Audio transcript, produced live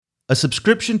A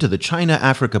subscription to the China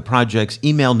Africa Project's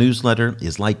email newsletter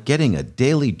is like getting a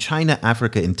daily China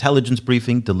Africa intelligence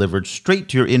briefing delivered straight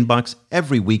to your inbox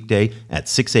every weekday at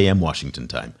 6 a.m. Washington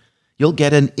time. You'll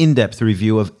get an in-depth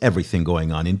review of everything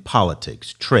going on in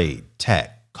politics, trade,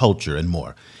 tech, culture, and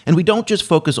more. And we don't just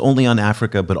focus only on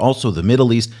Africa, but also the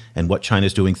Middle East and what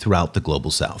China's doing throughout the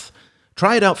global south.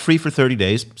 Try it out free for 30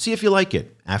 days. See if you like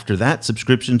it. After that,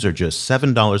 subscriptions are just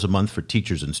 $7 a month for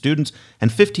teachers and students and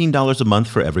 $15 a month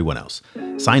for everyone else.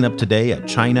 Sign up today at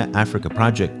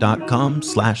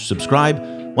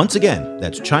ChinaAfricaProject.com/subscribe. Once again,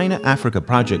 that's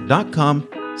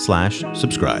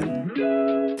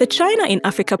ChinaAfricaProject.com/subscribe. The China in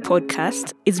Africa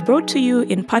podcast is brought to you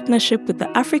in partnership with the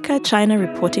Africa-China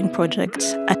Reporting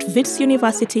Project at Wits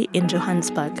University in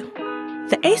Johannesburg.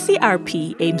 The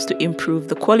ACRP aims to improve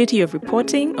the quality of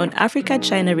reporting on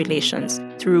Africa-China relations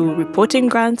through reporting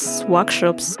grants,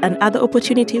 workshops, and other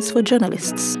opportunities for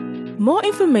journalists. More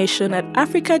information at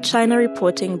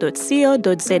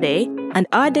africachinareporting.co.za and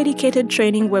our dedicated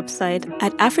training website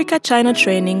at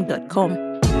africachinatraining.com.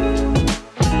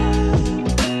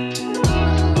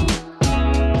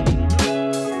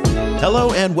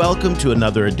 Hello and welcome to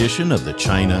another edition of the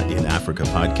China in Africa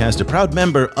podcast, a proud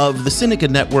member of the Sinica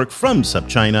Network from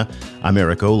SupChina. I'm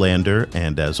Eric Olander,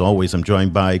 and as always, I'm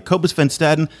joined by Cobus van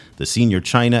Staden, the senior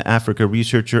China-Africa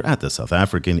researcher at the South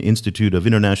African Institute of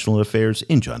International Affairs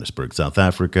in Johannesburg, South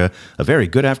Africa. A very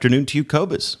good afternoon to you,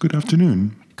 Cobus. Good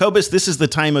afternoon. Cobus, this is the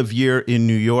time of year in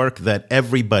New York that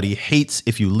everybody hates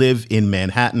if you live in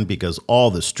Manhattan because all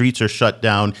the streets are shut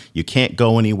down. You can't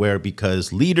go anywhere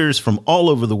because leaders from all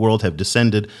over the world have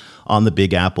descended on the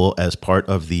Big Apple as part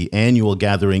of the annual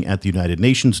gathering at the United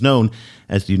Nations known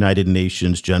as the United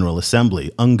Nations General Assembly,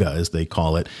 UNGA as they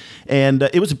call it. And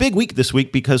it was a big week this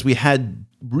week because we had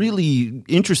really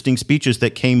interesting speeches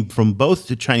that came from both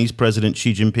the Chinese President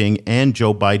Xi Jinping and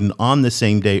Joe Biden on the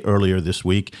same day earlier this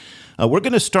week. We're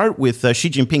going to start with Xi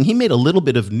Jinping. He made a little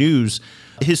bit of news.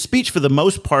 His speech, for the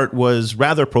most part, was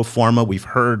rather pro forma. We've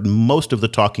heard most of the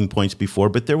talking points before,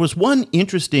 but there was one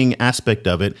interesting aspect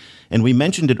of it, and we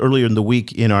mentioned it earlier in the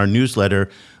week in our newsletter,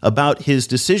 about his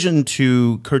decision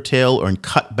to curtail or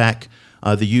cut back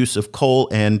the use of coal.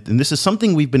 And this is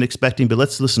something we've been expecting, but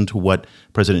let's listen to what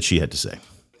President Xi had to say.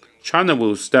 China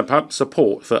will step up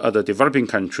support for other developing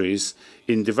countries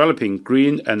in developing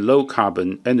green and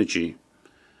low-carbon energy,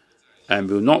 and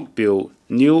will not build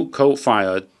new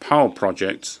coal-fired power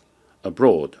projects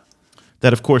abroad.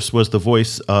 That, of course, was the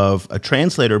voice of a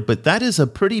translator, but that is a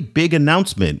pretty big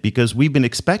announcement because we've been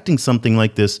expecting something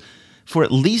like this for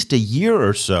at least a year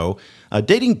or so.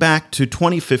 Dating back to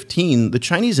 2015, the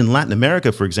Chinese in Latin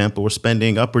America, for example, were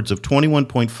spending upwards of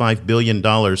 $21.5 billion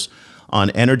on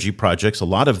energy projects, a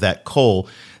lot of that coal.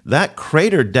 That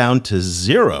cratered down to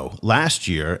zero last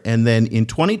year, and then in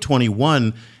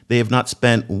 2021, they have not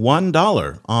spent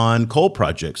 $1 on coal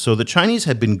projects. So the Chinese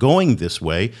have been going this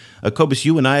way. Cobus,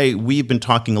 you and I, we've been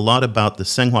talking a lot about the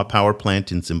Senghua power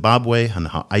plant in Zimbabwe and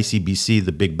how ICBC,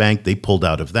 the big bank, they pulled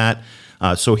out of that.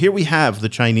 So here we have the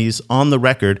Chinese on the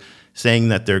record saying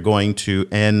that they're going to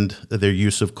end their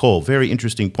use of coal. Very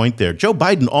interesting point there. Joe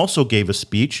Biden also gave a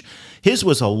speech. His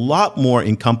was a lot more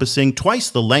encompassing, twice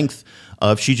the length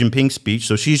of Xi Jinping's speech.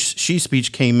 So Xi's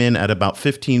speech came in at about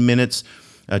 15 minutes.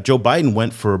 Joe Biden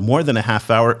went for more than a half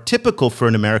hour, typical for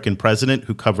an American president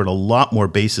who covered a lot more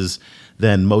bases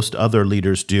than most other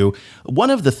leaders do. One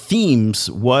of the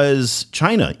themes was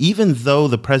China. Even though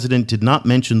the president did not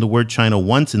mention the word China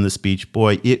once in the speech,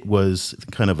 boy, it was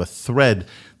kind of a thread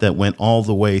that went all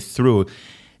the way through.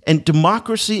 And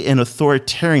democracy and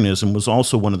authoritarianism was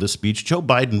also one of the speech. Joe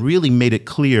Biden really made it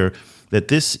clear that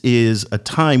this is a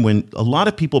time when a lot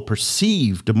of people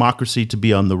perceive democracy to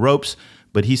be on the ropes,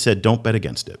 but he said, don't bet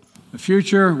against it. The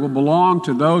future will belong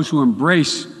to those who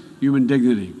embrace human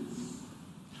dignity,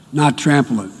 not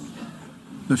trample it.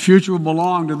 The future will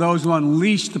belong to those who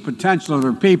unleash the potential of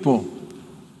their people,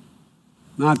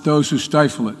 not those who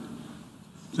stifle it.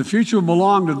 The future will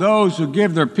belong to those who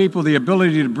give their people the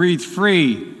ability to breathe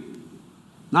free,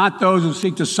 not those who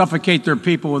seek to suffocate their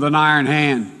people with an iron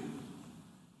hand.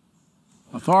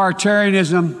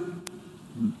 Authoritarianism,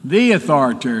 the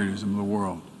authoritarianism of the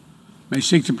world, may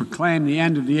seek to proclaim the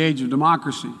end of the age of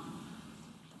democracy,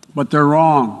 but they're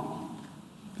wrong.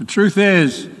 The truth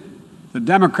is, the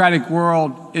democratic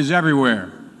world is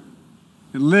everywhere.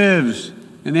 It lives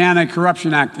in the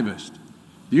anti-corruption activists,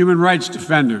 the human rights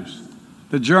defenders,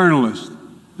 the journalists,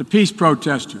 the peace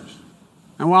protesters.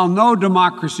 And while no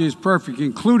democracy is perfect,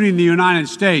 including the United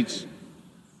States,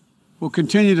 we'll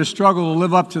continue to struggle to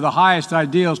live up to the highest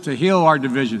ideals to heal our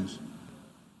divisions.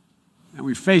 And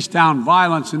we face down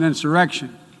violence and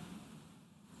insurrection.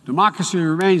 Democracy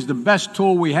remains the best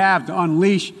tool we have to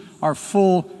unleash our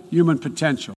full human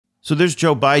potential. So there's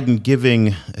Joe Biden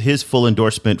giving his full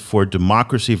endorsement for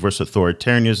democracy versus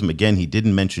authoritarianism. Again, he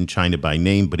didn't mention China by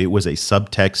name, but it was a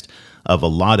subtext of a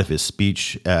lot of his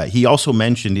speech. He also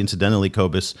mentioned, incidentally,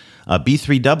 Cobus,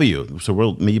 B3W. So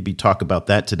we'll maybe talk about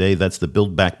that today. That's the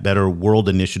Build Back Better World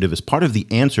Initiative as part of the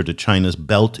answer to China's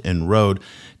Belt and Road.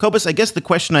 Cobus, I guess the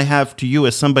question I have to you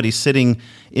as somebody sitting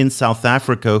in South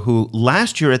Africa who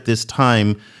last year at this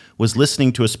time was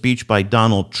listening to a speech by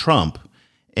Donald Trump.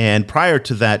 And prior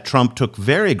to that, Trump took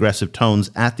very aggressive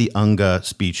tones at the UNGA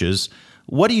speeches.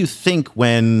 What do you think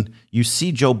when you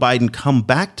see Joe Biden come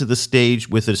back to the stage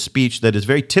with a speech that is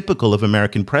very typical of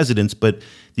American presidents, but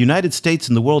the United States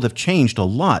and the world have changed a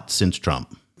lot since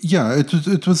Trump? Yeah,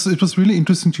 it was really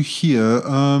interesting to hear. As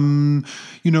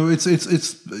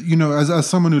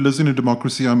someone who lives in a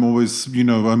democracy, I'm always,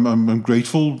 I'm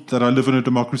grateful that I live in a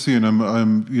democracy, and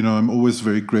I'm always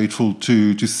very grateful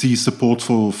to see support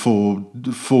for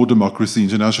democracy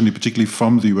internationally, particularly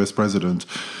from the US president.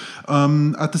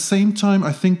 At the same time,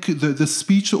 I think the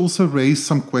speech also raised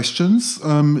some questions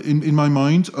in my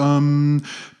mind,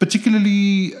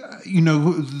 particularly.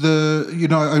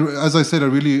 As I said, I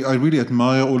really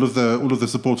admire all of the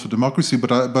support for democracy,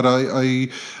 but I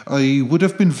would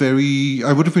have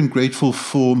been grateful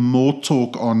for more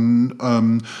talk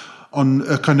on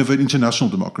a kind of an international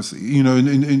democracy.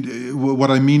 What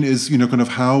I mean is, kind of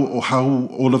how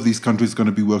all of these countries are going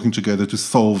to be working together to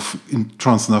solve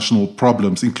transnational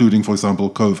problems, including, for example,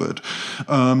 COVID.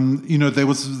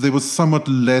 There was somewhat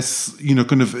less,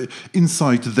 kind of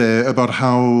insight there about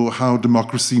how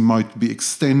democracy might be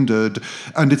extended,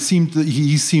 and it seemed that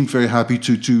he seemed very happy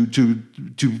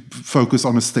to focus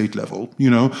on a state level.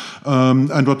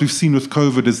 And what we've seen with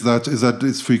COVID is that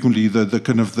it's frequently the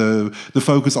kind of the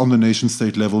focus on the nation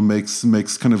state level makes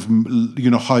kind of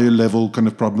higher level kind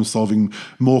of problem solving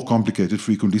more complicated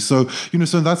frequently. So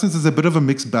so in that sense it's a bit of a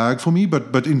mixed bag for me,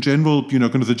 but in general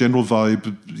kind of the general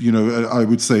vibe I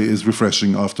would say is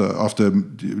refreshing after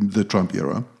the Trump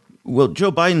era. Well,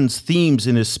 Joe Biden's themes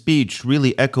in his speech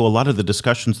really echo a lot of the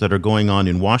discussions that are going on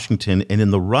in Washington. And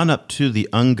in the run-up to the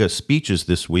UNGA speeches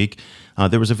this week,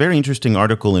 there was a very interesting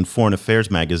article in Foreign Affairs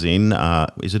magazine.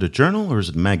 Is it a journal or is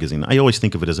it a magazine? I always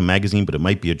think of it as a magazine, but it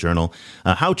might be a journal.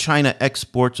 How China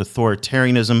exports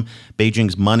authoritarianism,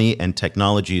 Beijing's money and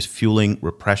technology is fueling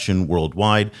repression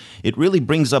worldwide. It really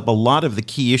brings up a lot of the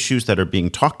key issues that are being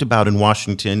talked about in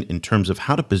Washington in terms of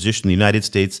how to position the United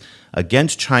States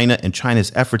against China and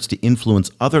China's efforts to influence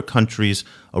other countries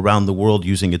around the world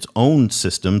using its own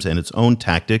systems and its own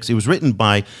tactics. It was written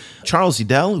by Charles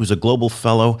Edel, who's a global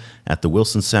fellow at the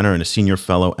Wilson Center and a senior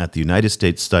fellow at the United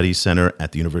States Studies Center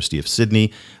at the University of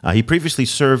Sydney. He previously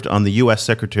served on the U.S.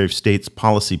 Secretary of State's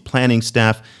policy planning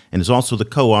staff and is also the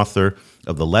co-author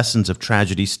of The Lessons of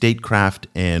Tragedy, Statecraft,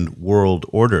 and World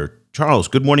Order. Charles,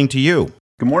 good morning to you.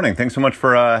 Good morning. Thanks so much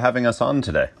for having us on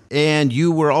today. And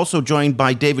you were also joined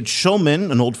by David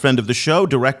Shulman, an old friend of the show,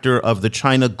 director of the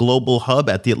China Global Hub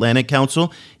at the Atlantic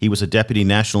Council. He was a deputy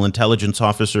national intelligence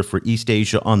officer for East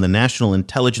Asia on the National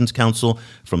Intelligence Council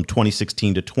from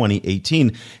 2016 to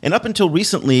 2018. And up until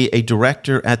recently, a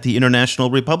director at the International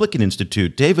Republican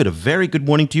Institute. David, a very good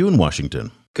morning to you in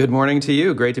Washington. Good morning to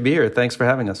you. Great to be here. Thanks for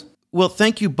having us. Well,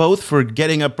 thank you both for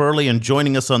getting up early and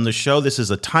joining us on the show. This is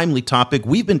a timely topic.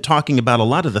 We've been talking about a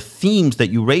lot of the themes that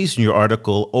you raised in your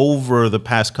article over the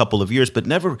past couple of years, but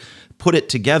never put it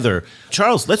together.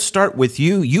 Charles, let's start with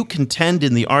you. You contend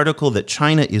in the article that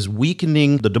China is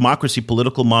weakening the democracy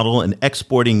political model and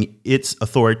exporting its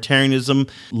authoritarianism.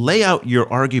 Lay out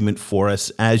your argument for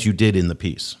us as you did in the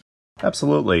piece.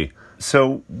 Absolutely.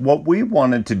 So what we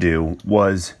wanted to do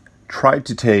was try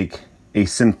to take a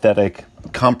synthetic,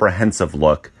 comprehensive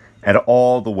look at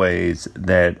all the ways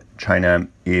that China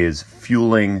is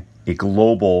fueling a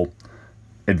global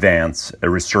advance, a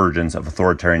resurgence of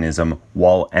authoritarianism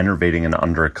while enervating and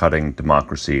undercutting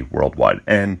democracy worldwide.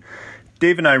 And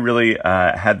Dave and I really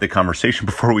had the conversation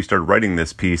before we started writing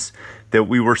this piece that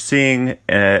we were seeing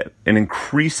an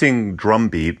increasing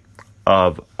drumbeat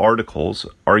of articles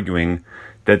arguing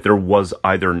that there was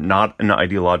either not an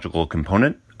ideological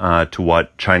component to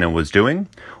what China was doing,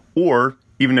 or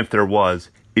even if there was,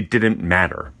 it didn't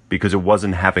matter because it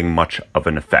wasn't having much of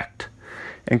an effect.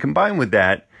 And combined with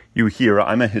that, you hear,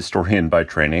 I'm a historian by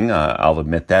training, I'll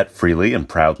admit that freely and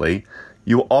proudly,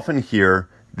 you often hear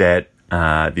that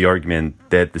the argument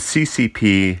that the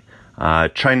CCP,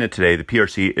 China today, the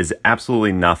PRC, is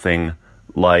absolutely nothing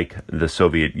like the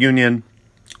Soviet Union.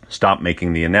 Stop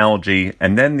making the analogy.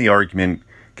 And then the argument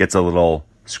gets a little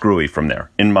screwy from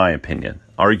there, in my opinion.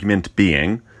 Argument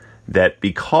being that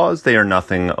because they are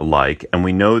nothing alike, and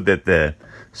we know that the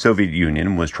Soviet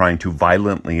Union was trying to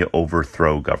violently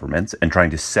overthrow governments and trying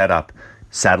to set up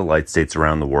satellite states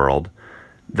around the world,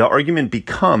 the argument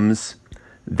becomes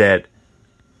that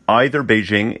either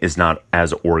Beijing is not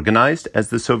as organized as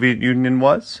the Soviet Union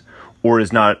was, or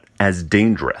is not as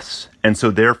dangerous. And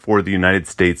so therefore the United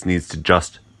States needs to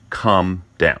just calm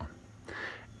down.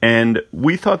 And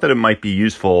we thought that it might be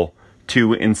useful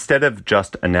to, instead of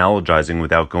just analogizing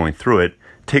without going through it,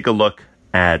 take a look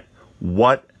at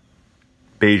what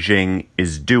Beijing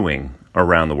is doing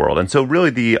around the world. And so really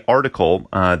the article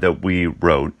that we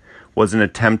wrote was an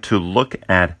attempt to look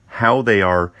at how they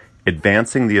are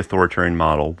advancing the authoritarian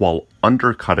model while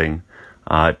undercutting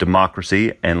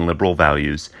democracy and liberal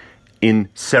values in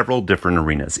several different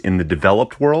arenas, in the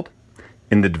developed world,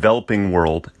 in the developing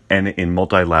world, and in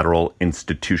multilateral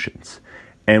institutions.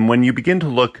 And when you begin to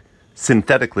look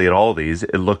synthetically at all of these,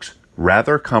 it looks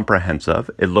rather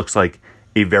comprehensive. It looks like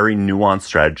a very nuanced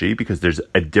strategy because there's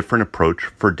a different approach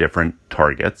for different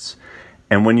targets.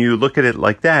 And when you look at it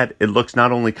like that, it looks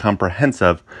not only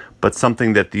comprehensive, but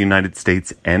something that the United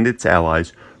States and its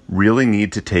allies really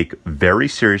need to take very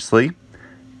seriously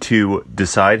to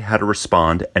decide how to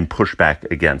respond and push back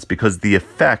against, because the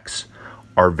effects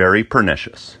are very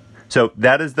pernicious. So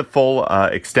that is the full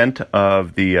extent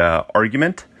of the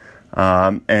argument,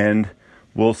 and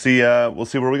we'll see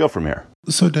where we go from here.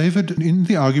 So, David, in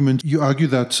the argument, you argue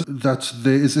that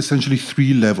there is essentially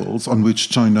three levels on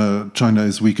which China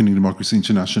is weakening democracy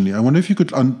internationally. I wonder if you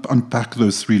could unpack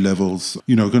those three levels,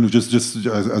 kind of just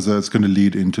as it's going to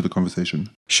lead into the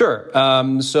conversation. Sure.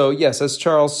 So, yes, as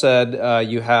Charles said,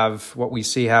 you have what we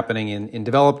see happening in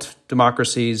developed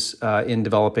democracies, in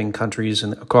developing countries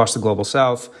and across the global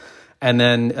south, and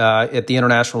then at the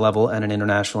international level and in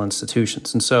international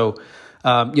institutions. And so,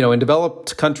 in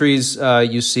developed countries,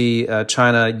 you see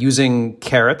China using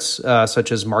carrots,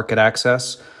 such as market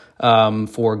access,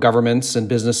 for governments and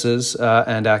businesses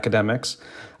and academics,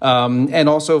 and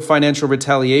also financial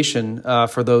retaliation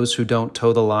for those who don't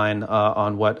toe the line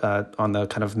on the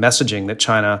kind of messaging that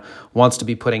China wants to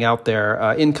be putting out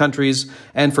there in countries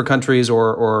and for countries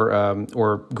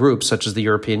or groups such as the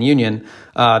European Union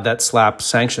that slap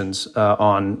sanctions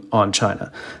on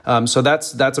China. So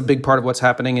that's a big part of what's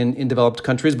happening in developed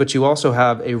countries. But you also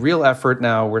have a real effort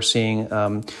now we're seeing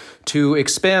to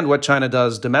expand what China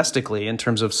does domestically in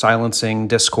terms of silencing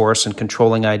discourse and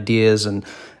controlling ideas and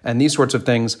these sorts of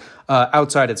things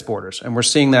outside its borders. And we're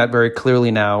seeing that very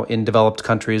clearly now in developed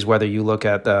countries, whether you look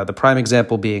at the prime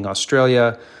example being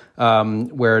Australia,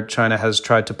 where China has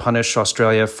tried to punish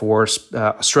Australia for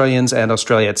Australians and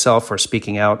Australia itself for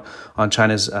speaking out on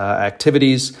China's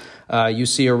activities. You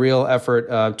see a real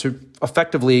effort to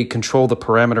effectively control the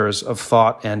parameters of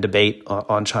thought and debate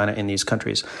on China in these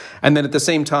countries. And then at the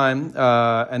same time,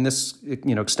 and this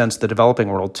extends to the developing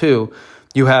world too,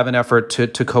 you have an effort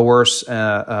to coerce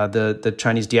the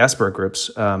Chinese diaspora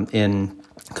groups in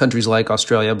countries like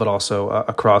Australia, but also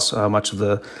across much of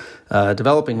the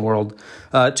developing world,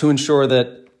 to ensure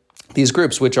that these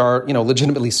groups, which are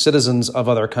legitimately citizens of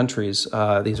other countries,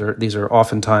 these are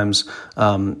oftentimes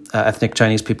ethnic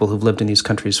Chinese people who've lived in these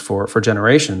countries for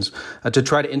generations, to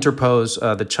try to interpose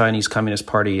the Chinese Communist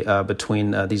Party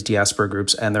between these diaspora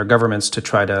groups and their governments to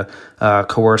try to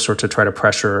coerce or to try to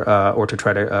pressure or to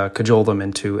try to cajole them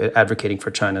into advocating for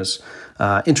China's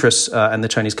interests and the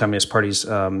Chinese Communist Party's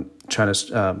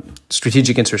China's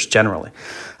strategic interests generally.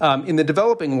 In the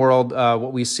developing world,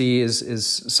 what we see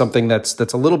is something that's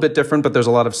a little bit different, but there's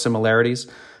a lot of similarities.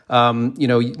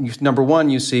 Number one,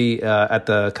 you see at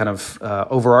the kind of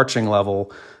overarching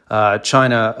level,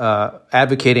 China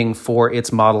advocating for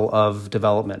its model of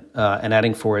development and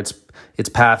adding for its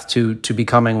path to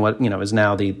becoming what is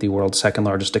now the world's second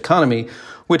largest economy,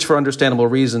 which for understandable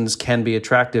reasons can be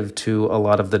attractive to a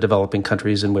lot of the developing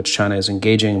countries in which China is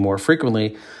engaging more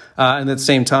frequently. And at the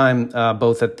same time,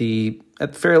 both at the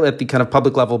kind of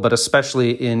public level, but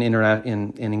especially in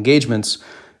engagements,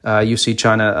 you see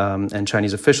China and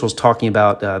Chinese officials talking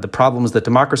about the problems that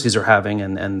democracies are having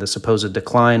and the supposed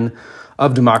decline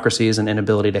of democracies and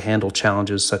inability to handle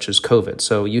challenges such as COVID.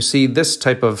 So you see this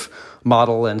type of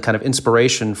model and kind of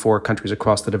inspiration for countries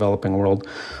across the developing world.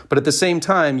 But at the same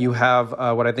time, you have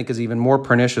what I think is even more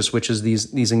pernicious, which is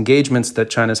these engagements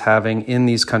that China's having in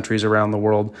these countries around the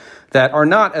world that are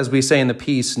not, as we say in the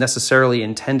piece, necessarily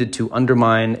intended to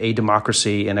undermine a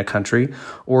democracy in a country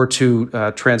or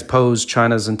to transpose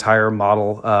China's entire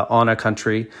model on a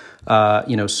country,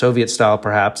 Soviet style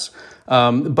perhaps.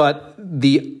 But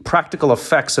the practical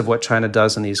effects of what China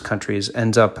does in these countries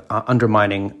ends up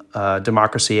undermining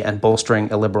democracy and bolstering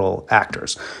illiberal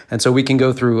actors. And so we can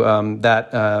go through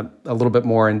that a little bit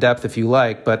more in depth if you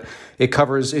like, but it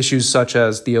covers issues such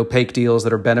as the opaque deals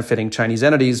that are benefiting Chinese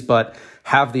entities, but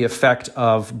have the effect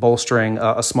of bolstering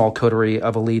a small coterie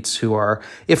of elites who are,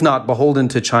 if not beholden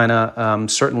to China,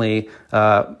 certainly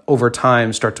over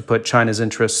time start to put China's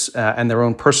interests and their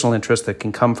own personal interests that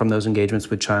can come from those engagements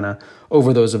with China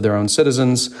over those of their own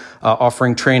citizens,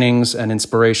 offering trainings and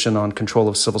inspiration on control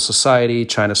of civil society,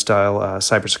 China-style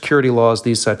cybersecurity laws,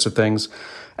 these types of things,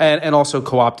 and also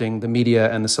co-opting the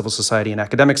media and the civil society and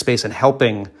academic space and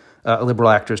helping liberal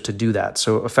actors to do that.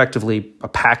 So effectively a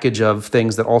package of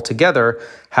things that altogether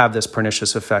have this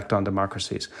pernicious effect on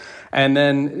democracies. And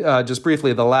then just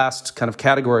briefly, the last kind of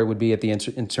category would be at the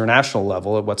international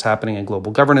level of what's happening in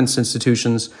global governance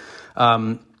institutions.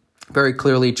 Very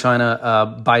clearly,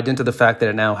 China, by dint of the fact that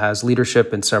it now has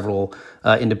leadership in several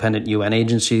independent UN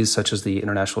agencies, such as the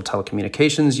International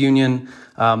Telecommunications Union,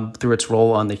 through its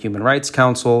role on the Human Rights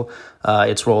Council,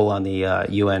 its role on the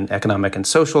UN Economic and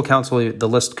Social Council, the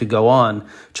list could go on.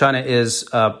 China is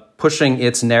pushing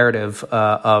its narrative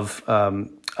or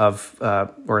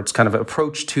its kind of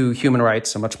approach to human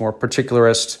rights, a much more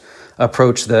particularist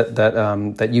approach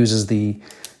that uses the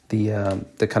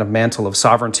kind of mantle of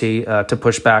sovereignty to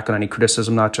push back on any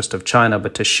criticism, not just of China,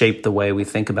 but to shape the way we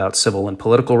think about civil and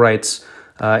political rights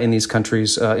in these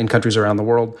countries, in countries around the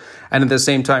world. And at the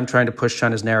same time, trying to push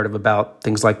China's narrative about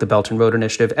things like the Belt and Road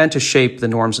Initiative and to shape the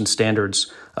norms and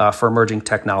standards for emerging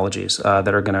technologies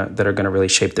that are gonna really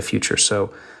shape the future.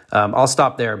 So I'll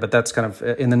stop there, but that's kind of,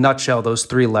 in a nutshell, those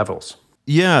three levels.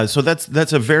 Yeah, so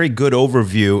that's a very good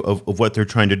overview of what they're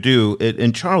trying to do.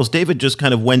 And Charles, David just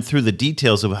kind of went through the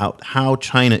details of how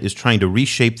China is trying to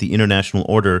reshape the international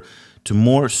order to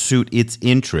more suit its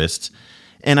interests.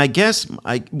 And I guess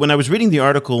when I was reading the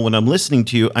article, when I'm listening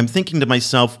to you, I'm thinking to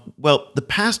myself, well, the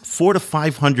past 400 to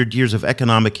 500 years of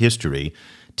economic history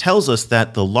tells us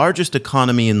that the largest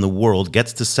economy in the world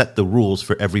gets to set the rules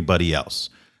for everybody else.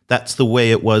 That's the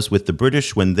way it was with the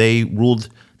British when they ruled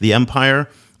the empire.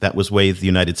 That was the way the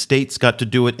United States got to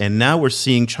do it. And now we're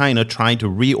seeing China trying to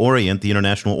reorient the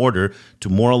international order to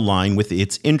more align with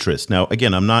its interests. Now,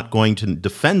 again, I'm not going to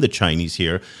defend the Chinese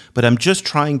here, but I'm just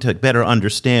trying to better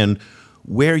understand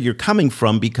where you're coming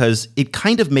from, because it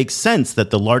kind of makes sense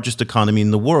that the largest economy in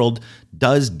the world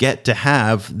does get to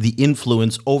have the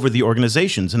influence over the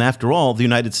organizations. And after all, the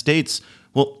United States,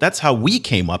 well, that's how we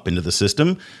came up into the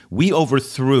system. We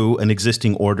overthrew an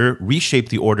existing order, reshaped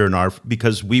the order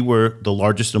because we were the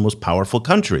largest and most powerful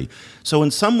country. So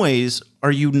in some ways,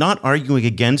 are you not arguing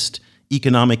against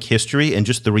economic history and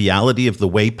just the reality of the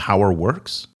way power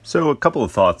works? So a couple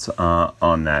of thoughts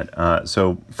on that.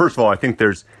 So first of all, I think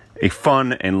there's a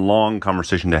fun and long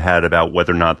conversation to have about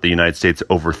whether or not the United States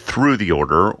overthrew the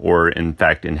order or, in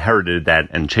fact, inherited that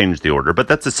and changed the order. But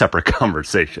that's a separate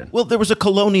conversation. Well, there was a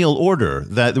colonial order,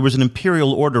 that there was an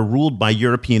imperial order ruled by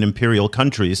European imperial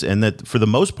countries, and that for the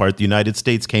most part, the United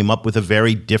States came up with a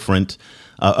very different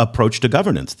approach to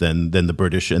governance than the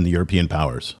British and the European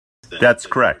powers. That's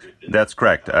correct. That's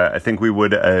correct. I think we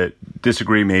would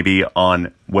disagree maybe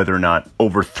on whether or not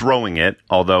overthrowing it,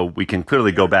 although we can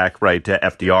clearly go back right to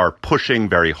FDR pushing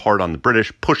very hard on the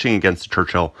British, pushing against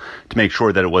Churchill to make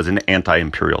sure that it was an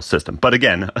anti-imperial system. But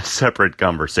again, a separate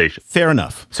conversation. Fair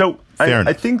enough. So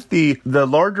I think the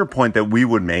larger point that we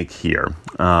would make here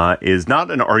is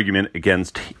not an argument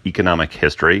against economic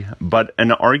history, but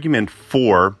an argument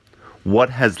for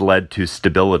what has led to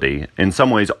stability, in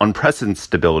some ways unprecedented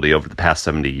stability over the past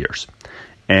 70 years.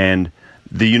 And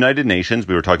the United Nations,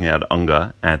 we were talking about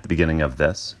UNGA at the beginning of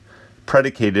this,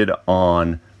 predicated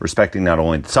on respecting not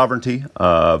only the sovereignty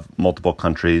of multiple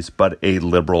countries, but a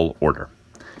liberal order.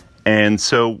 And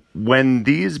so when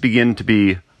these begin to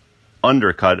be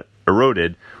undercut,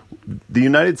 eroded, the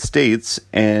United States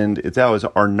and its allies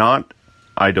are not,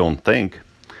 I don't think,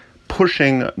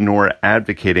 pushing nor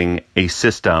advocating a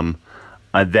system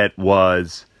that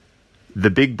was the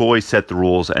big boy set the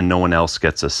rules and no one else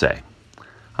gets a say.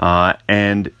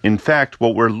 And in fact,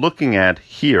 what we're looking at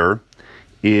here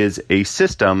is a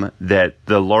system that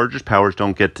the largest powers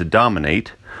don't get to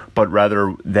dominate, but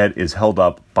rather that is held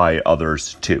up by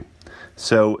others too.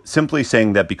 So simply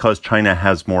saying that because China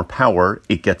has more power,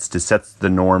 it gets to set the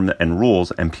norm and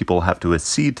rules and people have to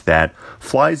accede to that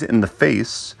flies in the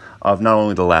face of not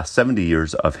only the last 70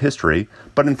 years of history,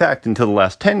 but in fact until the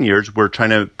last 10 years where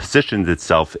China positions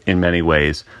itself in many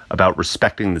ways about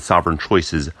respecting the sovereign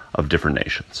choices of different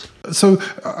nations. So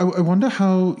I wonder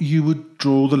how you would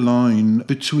draw the line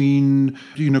between,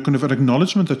 kind of an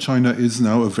acknowledgement that China is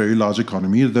now a very large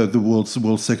economy, the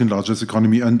world's second largest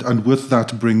economy, and with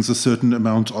that brings a certain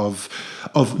amount of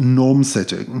norm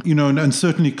setting, and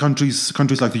certainly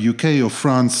countries like the UK or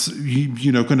France,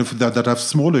 kind of that have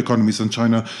smaller economies than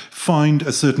China, find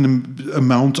a certain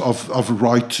amount of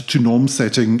right to norm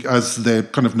setting as their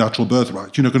kind of natural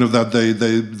birthright, kind of that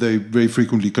they very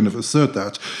frequently kind of assert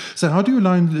that. So how do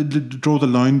you draw the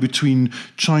line between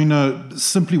China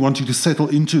simply wanting to settle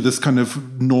into this kind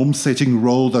of norm-setting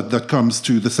role that comes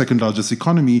to the second largest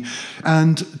economy,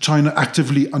 and China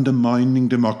actively undermining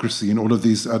democracy in all of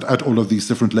these at all of these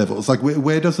different levels? Like,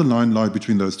 where does the line lie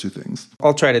between those two things?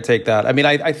 I'll try to take that. I mean,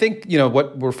 I think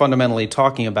what we're fundamentally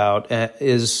talking about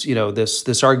is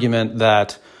this argument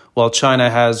that while China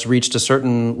has reached a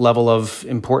certain level of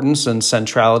importance and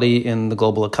centrality in the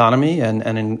global economy and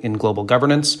in global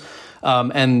governance,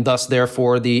 and thus,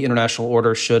 therefore, the international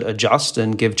order should adjust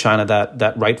and give China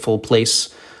that rightful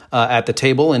place at the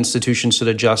table. Institutions should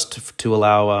adjust to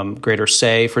allow greater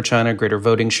say for China, greater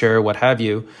voting share, what have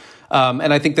you.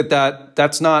 And I think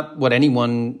that's not what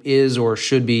anyone is or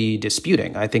should be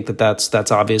disputing. I think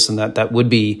that's obvious, and that would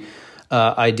be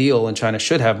ideal, and China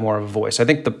should have more of a voice. I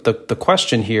think the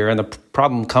question here and the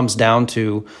problem comes down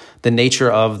to the nature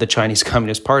of the Chinese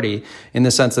Communist Party, in the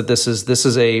sense that this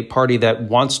is a party that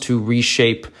wants to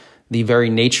reshape the very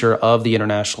nature of the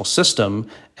international system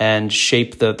and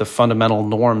shape the fundamental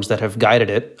norms that have guided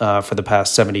it for the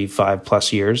past 75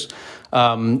 plus years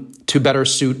to better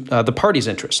suit the party's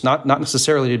interests, not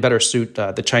necessarily to better suit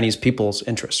the Chinese people's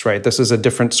interests, right? This is a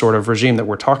different sort of regime that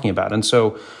we're talking about. And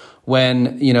so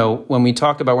when we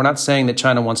talk about, we're not saying that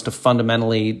China wants to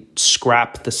fundamentally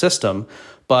scrap the system,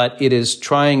 but it is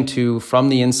trying to, from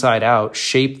the inside out,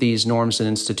 shape these norms and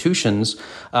institutions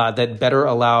that better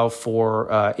allow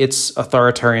for its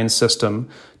authoritarian system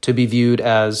to be viewed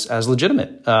as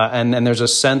legitimate. And there's a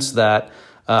sense that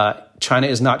China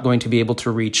is not going to be able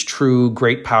to reach true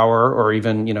great power or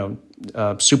even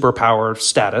superpower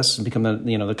status and become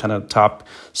the kind of top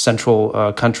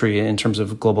central country in terms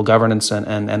of global governance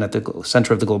and at the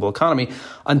center of the global economy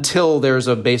until there's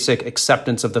a basic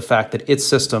acceptance of the fact that its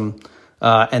system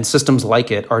and systems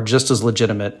like it are just as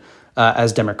legitimate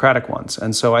as democratic ones.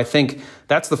 And so I think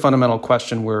that's the fundamental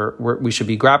question we should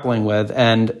be grappling with.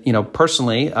 And,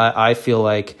 personally, I feel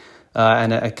like,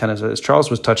 and kind of as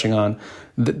Charles was touching on,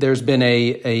 there's been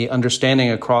a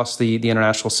understanding across the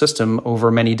international system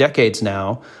over many decades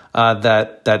now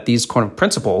that these kind of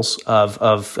principles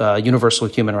of universal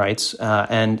human rights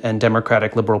and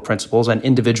democratic liberal principles and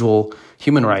individual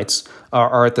human rights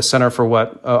are at the center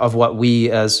of what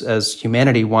we as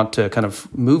humanity want to kind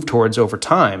of move towards over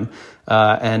time.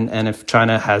 And if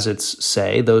China has its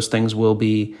say, those things will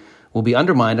be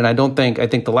undermined. And I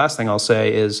think the last thing I'll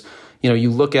say is, you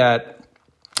look at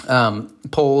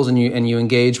polls and you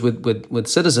engage with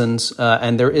citizens,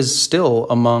 and there is still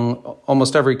among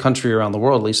almost every country around the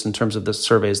world, at least in terms of the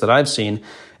surveys that I've seen,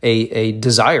 a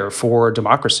desire for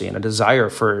democracy and a desire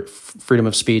for freedom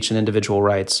of speech and individual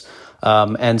rights.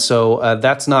 And so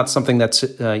that's not something that's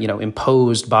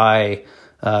imposed by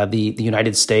the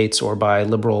United States or by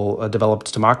liberal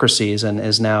developed democracies, and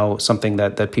is now something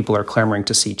that people are clamoring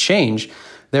to see change.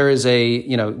 There is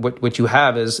what you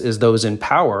have is those in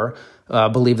power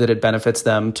believe that it benefits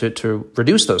them to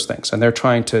reduce those things, and they're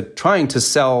trying to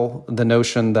sell the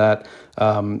notion that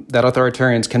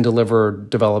authoritarians can deliver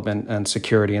development and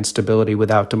security and stability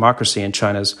without democracy, and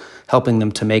China's helping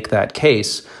them to make that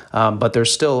case. But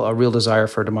there's still a real desire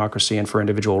for democracy and for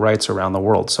individual rights around the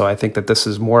world. So I think that this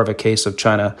is more of a case of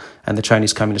China and the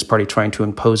Chinese Communist Party trying to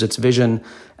impose its vision,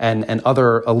 and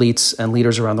other elites and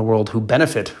leaders around the world who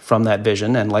benefit from that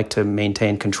vision and like to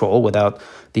maintain control without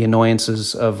the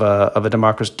annoyances of a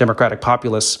democratic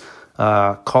populace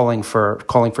calling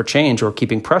for change or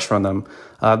keeping pressure on them.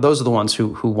 Those are the ones who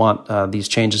want these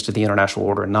changes to the international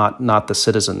order, not the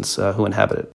citizens who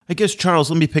inhabit it. I guess,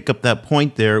 Charles, let me pick up that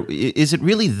point there. Is it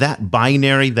really that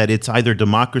binary that it's either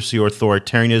democracy or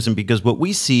authoritarianism? Because what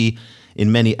we see in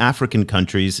many African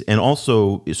countries, and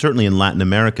also certainly in Latin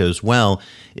America as well,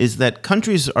 is that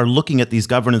countries are looking at these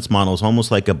governance models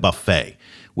almost like a buffet,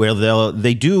 where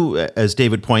they do, as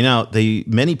David pointed out,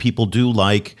 many people do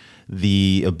like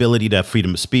the ability to have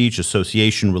freedom of speech,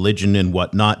 association, religion, and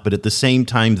whatnot, but at the same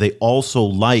time, they also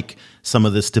like some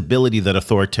of the stability that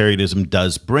authoritarianism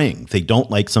does bring. They don't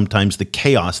like sometimes the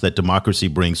chaos that democracy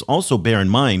brings. Also, bear in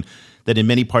mind that in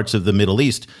many parts of the Middle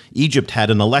East, Egypt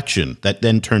had an election that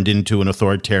then turned into an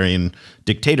authoritarian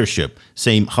dictatorship.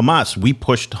 Same Hamas. We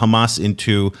pushed Hamas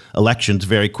into elections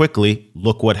very quickly.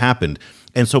 Look what happened.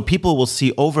 And so people will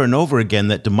see over and over again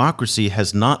that democracy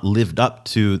has not lived up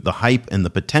to the hype and the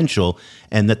potential,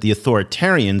 and that the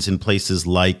authoritarians in places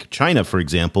like China, for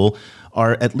example,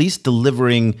 are at least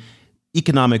delivering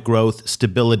economic growth,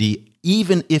 stability,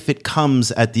 even if it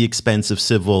comes at the expense of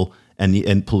civil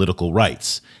and political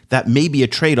rights. That may be a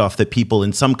trade-off that people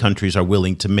in some countries are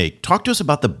willing to make. Talk to us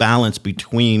about the balance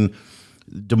between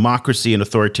democracy and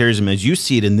authoritarianism as you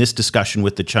see it in this discussion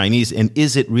with the Chinese, and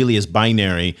is it really as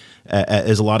binary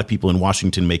as a lot of people in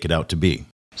Washington make it out to be?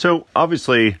 So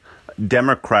obviously,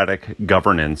 democratic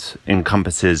governance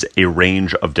encompasses a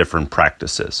range of different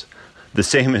practices. The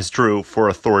same is true for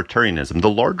authoritarianism. The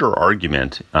larger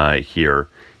argument here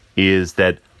is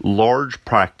that large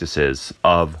practices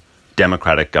of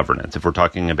democratic governance, if we're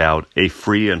talking about a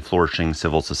free and flourishing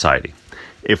civil society,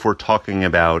 if we're talking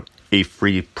about a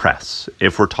free press,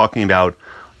 if we're talking about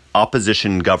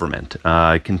opposition government,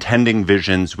 contending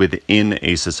visions within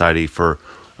a society for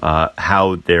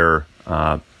how their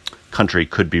country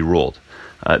could be ruled.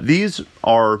 These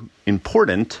are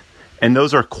important, and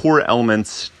those are core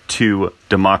elements to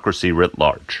democracy writ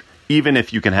large. Even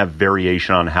if you can have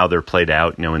variation on how they're played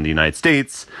out, in the United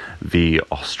States, the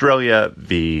Australia,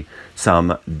 the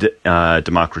some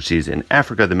democracies in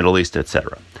Africa, the Middle East,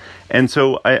 etc. And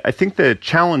so I think the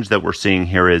challenge that we're seeing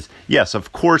here is, yes,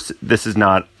 of course, this is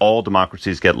not all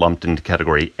democracies get lumped into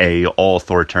category A, all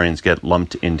authoritarians get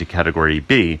lumped into category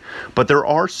B, but there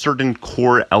are certain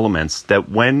core elements that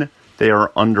when they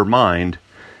are undermined,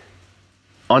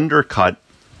 undercut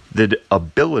the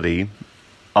ability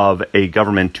of a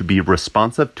government to be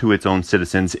responsive to its own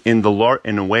citizens in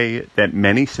a way that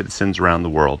many citizens around the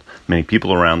world, many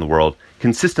people around the world,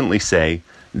 consistently say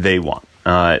they want.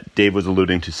 Dave was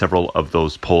alluding to several of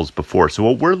those polls before. So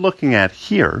what we're looking at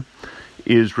here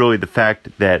is really the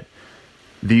fact that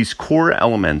these core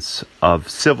elements of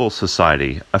civil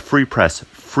society, a free press,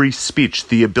 free speech,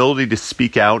 the ability to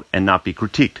speak out and not be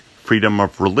critiqued, freedom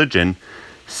of religion,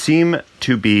 seem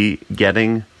to be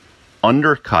getting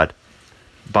undercut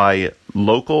by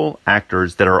local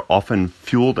actors that are often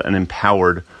fueled and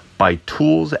empowered by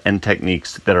tools and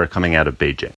techniques that are coming out of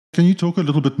Beijing. Can you talk a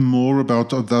little bit more about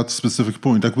that specific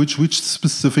point? Like which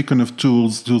specific kind of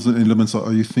tools and elements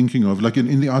are you thinking of? Like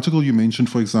in the article you mentioned,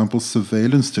 for example,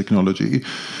 surveillance technology.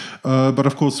 But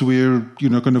of course, we're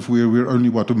only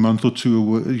a month or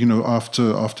two,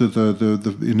 after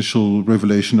the initial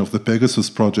revelation of the Pegasus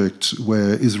project,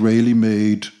 where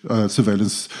Israeli-made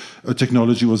surveillance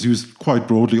technology was used quite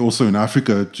broadly, also in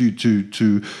Africa,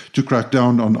 to crack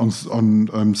down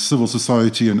on civil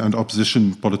society and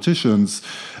opposition politicians.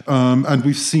 And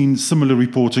we've seen similar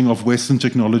reporting of Western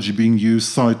technology being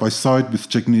used side by side with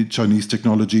Chinese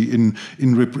technology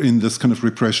in this kind of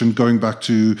repression, going back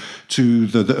to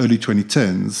the early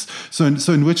 2010s.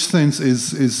 So in which sense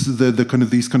is the kind of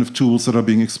these kind of tools that are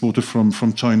being exported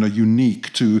from China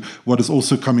unique to what is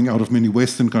also coming out of many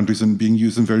Western countries and being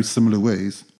used in very similar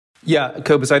ways? Yeah,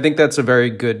 Cobus, I think that's a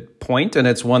very good point, and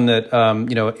it's one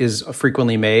that is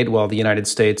frequently made while the United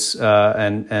States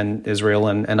and Israel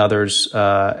and others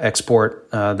export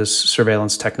this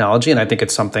surveillance technology, and I think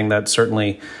it's something that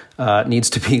certainly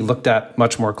needs to be looked at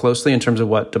much more closely in terms of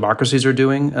what democracies are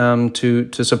doing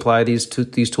to supply these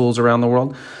tools around the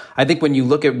world. I think when you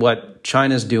look at what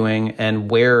China's doing and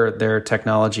where their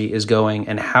technology is going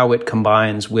and how it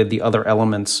combines with the other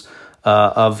elements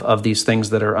of these things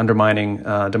that are undermining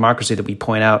democracy that we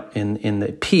point out in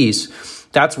the piece,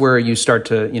 that's where you start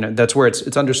to, that's where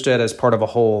it's understood as part of a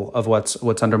whole of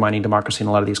what's undermining democracy in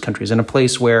a lot of these countries. In a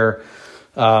place where,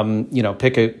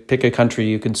 pick a country,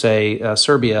 you could say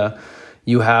Serbia,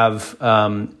 you have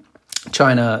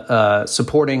China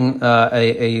supporting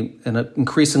an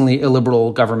increasingly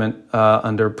illiberal government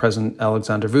under President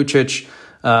Alexander Vučić.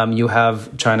 You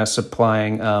have China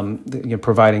supplying,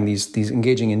 providing these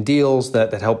engaging in deals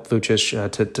that help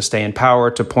Vučić to stay in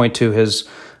power, to point to his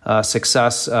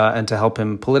success and to help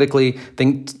him politically.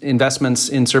 Think investments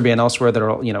in Serbia and elsewhere that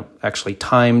are actually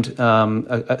timed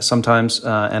sometimes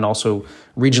and also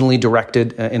regionally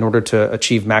directed in order to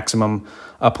achieve maximum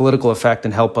political effect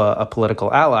and help a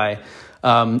political ally.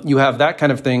 You have that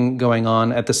kind of thing going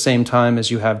on at the same time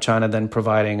as you have China then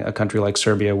providing a country like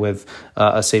Serbia with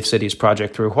a Safe Cities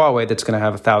project through Huawei that's going to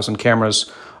have 1,000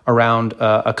 cameras around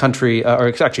a country, or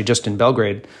it's actually just in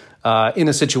Belgrade, in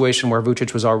a situation where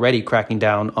Vučić was already cracking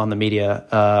down on the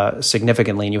media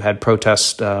significantly, and you had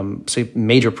protests,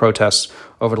 major protests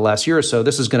over the last year or so.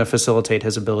 This is going to facilitate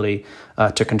his ability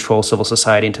to control civil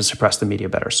society and to suppress the media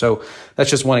better. So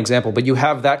that's just one example. But you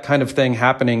have that kind of thing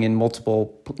happening in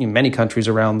many countries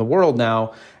around the world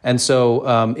now. And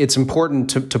so it's important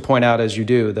to point out, as you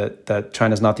do, that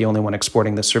China's not the only one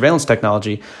exporting this surveillance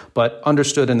technology, but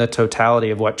understood in the totality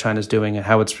of what China's doing and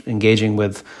how it's engaging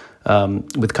with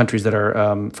countries that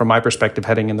are, from my perspective,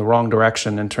 heading in the wrong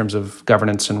direction in terms of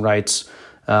governance and rights.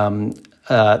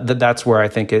 That's where I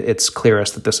think it's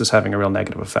clearest that this is having a real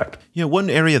negative effect. Yeah, one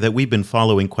area that we've been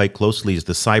following quite closely is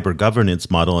the cyber governance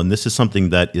model, and this is something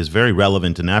that is very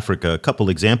relevant in Africa. A couple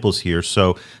examples here.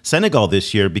 So Senegal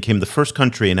this year became the first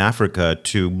country in Africa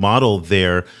to model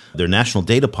their national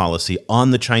data policy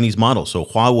on the Chinese model. So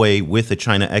Huawei, with a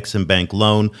China Exim Bank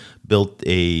loan, built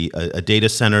a data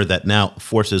center that now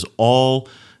forces all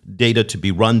data to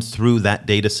be run through that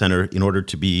data center in order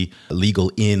to be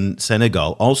legal in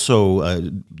Senegal. Also,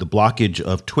 the blockage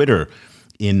of Twitter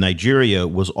in Nigeria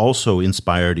was also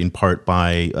inspired in part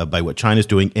by what China's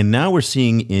doing. And now we're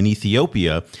seeing in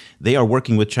Ethiopia, they are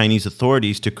working with Chinese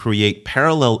authorities to create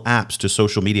parallel apps to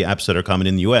social media apps that are common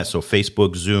in the US. So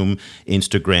Facebook, Zoom,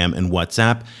 Instagram, and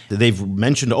WhatsApp. They've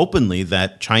mentioned openly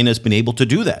that China's been able to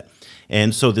do that.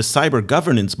 And so the cyber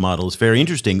governance model is very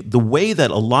interesting. The way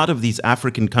that a lot of these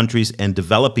African countries and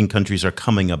developing countries are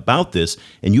coming about this,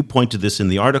 and you point to this in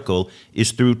the article,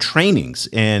 is through trainings.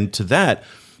 And to that,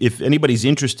 if anybody's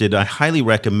interested, I highly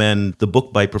recommend the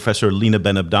book by Professor Lina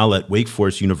Ben Abdallah at Wake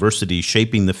Forest University,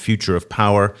 Shaping the Future of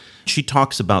Power. She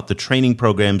talks about the training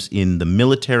programs in the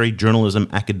military, journalism,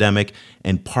 academic,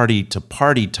 and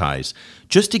party-to-party ties.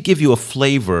 Just to give you a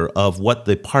flavor of what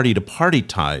the party-to-party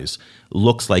ties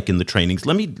looks like in the trainings,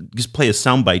 let me just play a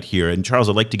soundbite here. And Charles,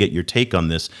 I'd like to get your take on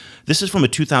this. This is from a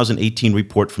 2018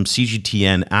 report from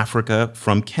CGTN Africa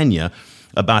from Kenya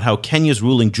about how Kenya's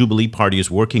ruling Jubilee Party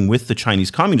is working with the Chinese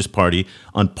Communist Party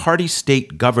on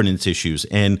party-state governance issues.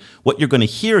 And what you're going to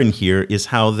hear in here is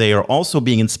how they are also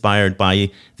being inspired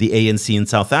by the ANC in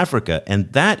South Africa.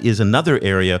 And that is another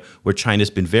area where China's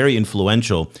been very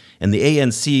influential. And the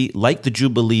ANC, like the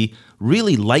Jubilee,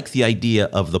 really like the idea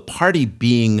of the party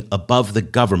being above the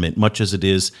government, much as it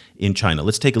is in China.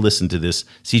 Let's take a listen to this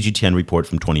CGTN report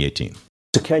from 2018.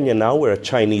 To Kenya now, where a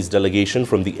Chinese delegation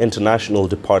from the International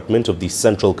Department of the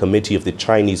Central Committee of the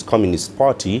Chinese Communist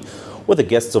Party were the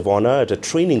guests of honor at a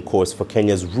training course for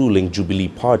Kenya's ruling Jubilee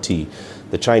Party.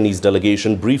 The Chinese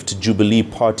delegation briefed Jubilee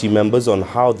Party members on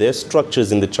how their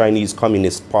structures in the Chinese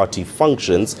Communist Party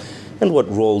functions and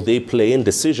what role they play in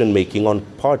decision-making on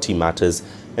party matters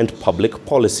and public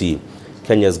policy.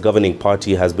 Kenya's governing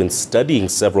party has been studying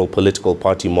several political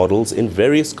party models in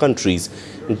various countries,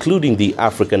 including the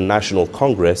African National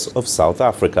Congress of South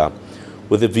Africa.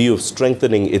 With a view of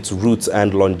strengthening its roots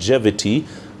and longevity,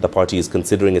 the party is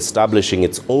considering establishing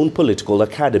its own political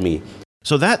academy.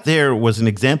 So that there was an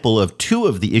example of two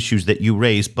of the issues that you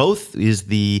raised. Both is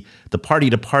the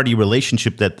party-to-party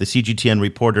relationship that the CGTN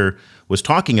reporter was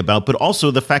talking about, but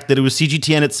also the fact that it was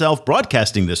CGTN itself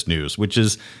broadcasting this news, which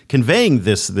is conveying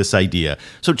this idea.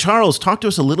 So Charles, talk to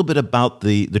us a little bit about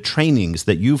the trainings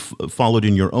that you've followed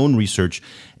in your own research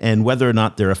and whether or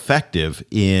not they're effective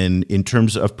in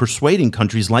terms of persuading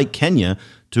countries like Kenya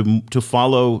to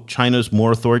follow China's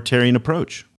more authoritarian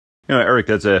approach. You know, Eric,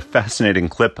 that's a fascinating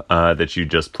clip that you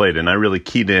just played, and I really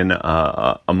keyed in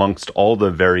amongst all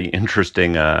the very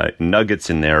interesting nuggets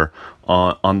in there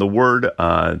on the word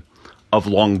of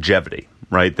longevity,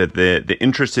 right? That the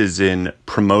interest is in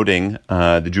promoting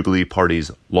the Jubilee Party's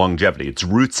longevity. Its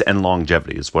roots and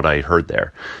longevity is what I heard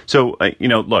there. So,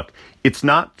 look, it's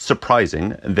not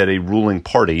surprising that a ruling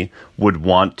party would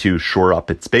want to shore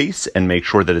up its base and make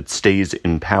sure that it stays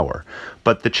in power.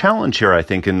 But the challenge here, I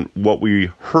think, in what we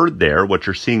heard there, what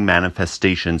you're seeing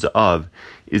manifestations of,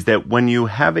 is that when you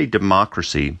have a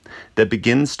democracy that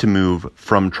begins to move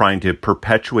from trying to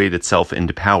perpetuate itself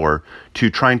into power to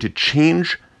trying to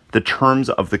change the terms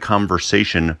of the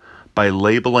conversation by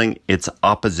labeling its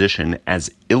opposition as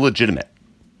illegitimate,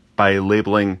 by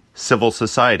labeling civil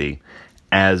society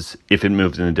as, if it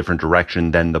moves in a different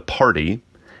direction than the party,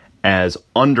 as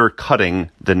undercutting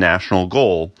the national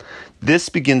goal, this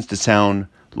begins to sound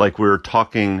like we're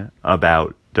talking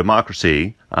about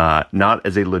democracy, not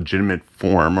as a legitimate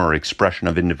form or expression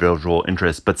of individual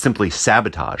interests, but simply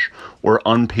sabotage or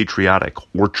unpatriotic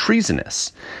or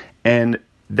treasonous. And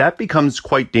that becomes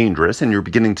quite dangerous, and you're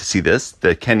beginning to see this.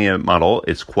 The Kenya model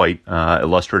is quite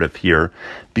illustrative here,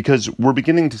 because we're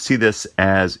beginning to see this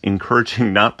as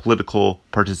encouraging not political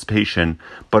participation,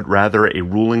 but rather a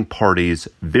ruling party's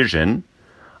vision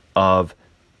of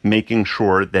making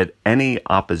sure that any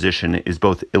opposition is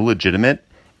both illegitimate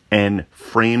and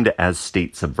framed as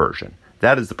state subversion.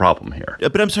 That is the problem here.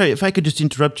 But I'm sorry, if I could just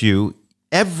interrupt you.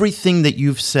 Everything that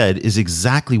you've said is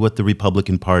exactly what the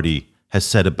Republican Party has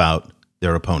said about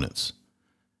their opponents.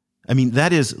 I mean,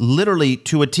 that is literally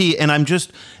to a T. And I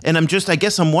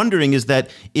guess I'm wondering is that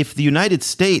if the United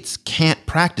States can't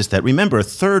practice that, remember, a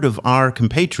third of our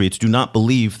compatriots do not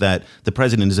believe that the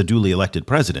president is a duly elected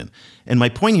president. And my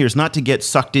point here is not to get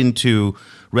sucked into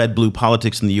red-blue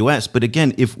politics in the U.S., but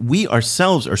again, if we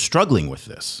ourselves are struggling with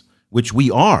this, which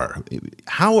we are,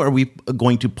 how are we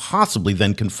going to possibly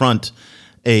then confront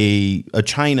a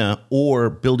China or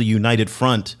build a united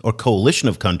front or coalition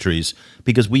of countries,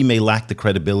 because we may lack the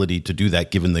credibility to do that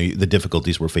given the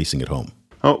difficulties we're facing at home?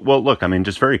 Oh, well, look, I mean,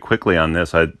 just very quickly on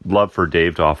this, I'd love for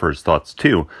Dave to offer his thoughts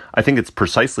too. I think it's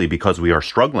precisely because we are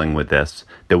struggling with this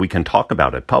that we can talk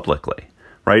about it publicly,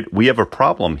 right? We have a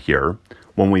problem here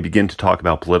when we begin to talk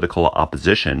about political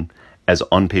opposition as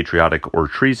unpatriotic or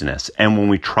treasonous, and when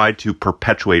we try to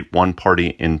perpetuate one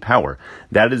party in power.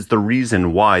 That is the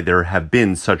reason why there have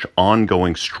been such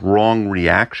ongoing strong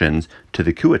reactions to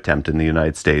the coup attempt in the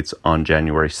United States on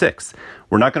January 6th.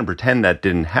 We're not going to pretend that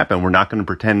didn't happen. We're not going to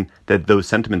pretend that those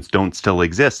sentiments don't still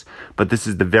exist. But this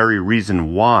is the very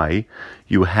reason why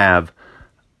you have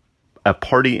a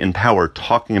party in power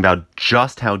talking about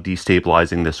just how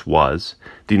destabilizing this was,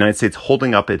 the United States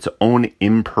holding up its own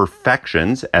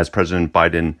imperfections, as President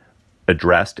Biden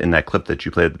addressed in that clip that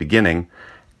you played at the beginning,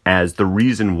 as the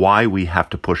reason why we have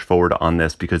to push forward on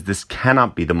this, because this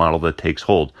cannot be the model that takes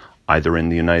hold either in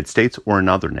the United States or in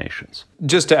other nations.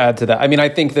 Just to add to that, I mean, I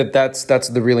think that's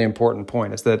the really important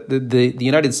point, is that the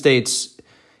United States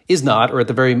is not, or at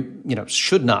the very,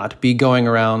 should not be going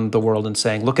around the world and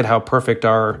saying, look at how perfect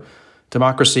our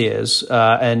democracy is,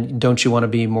 and don't you want to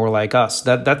be more like us?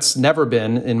 That's never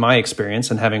been, in my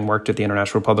experience, and having worked at the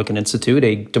International Republican Institute,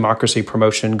 a democracy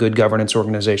promotion, good governance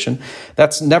organization,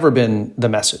 that's never been the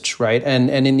message, right? And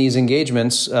in these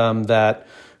engagements that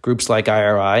groups like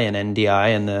IRI and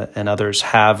NDI and others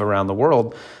have around the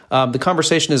world, the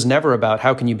conversation is never about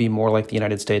how can you be more like the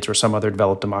United States or some other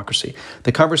developed democracy.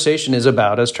 The conversation is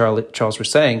about, as Charles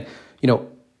was saying,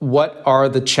 what are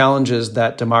the challenges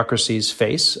that democracies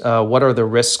face? What are the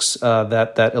risks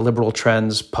that illiberal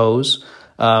trends pose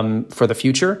for the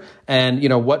future? And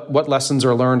what lessons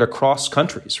are learned across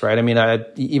countries, right? I mean,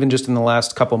 even just in the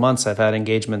last couple months, I've had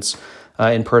engagements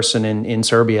in person in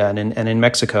Serbia and in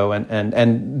Mexico,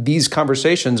 and these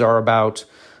conversations are about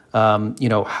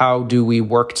how do we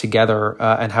work together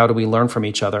and how do we learn from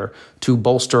each other to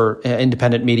bolster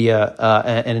independent media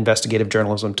and investigative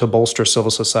journalism, to bolster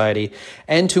civil society,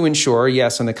 and to ensure,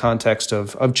 yes, in the context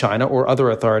of China or other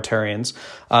authoritarians,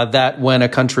 that when a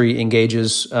country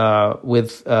engages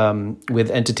with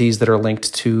entities that are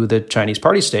linked to the Chinese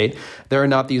party state, there are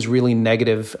not these really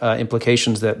negative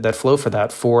implications that flow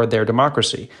for their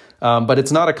democracy. But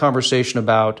it's not a conversation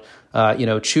about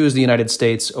choose the United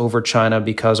States over China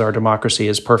because our democracy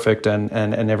is perfect and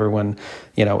everyone,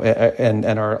 and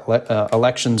our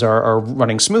elections are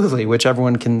running smoothly, which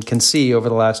everyone can see over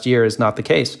the last year is not the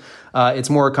case. It's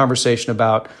more a conversation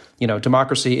about,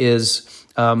 democracy is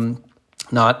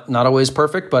not always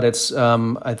perfect, but it's,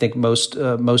 I think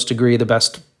most agree, the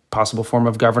best possible form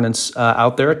of governance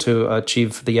out there to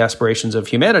achieve the aspirations of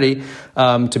humanity,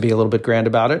 to be a little bit grand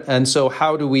about it. And so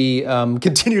how do we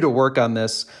continue to work on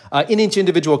this in each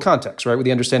individual context, right? With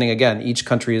the understanding, again, each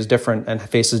country is different and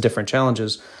faces different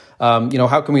challenges.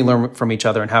 How can we learn from each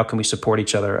other and how can we support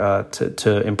each other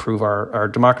to improve our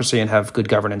democracy and have good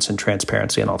governance and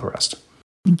transparency and all the rest?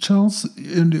 Charles,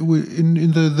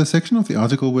 in the section of the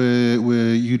article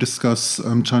where you discuss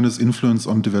China's influence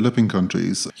on developing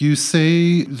countries, you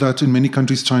say that in many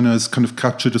countries China has kind of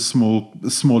captured a small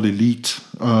elite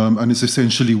and is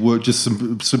essentially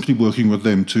simply working with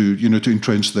them to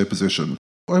entrench their position.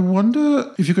 I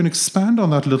wonder if you can expand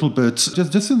on that a little bit,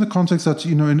 just in the context that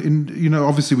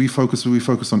obviously we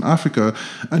focus on Africa,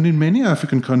 and in many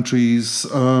African countries,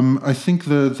 I think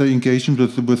the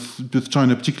engagement with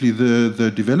China, particularly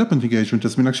the development engagement,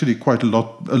 has been actually quite a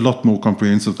lot more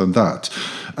comprehensive than that.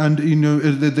 And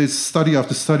there's study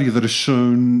after study that has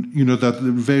shown that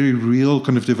the very real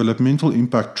kind of developmental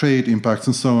impact, trade impacts,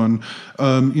 and so on,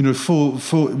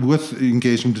 with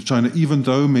engagement with China, even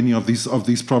though many of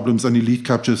these problems and elite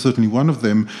capture is certainly one of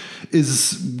them,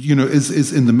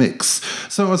 is in the mix.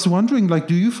 So I was wondering, like,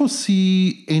 do you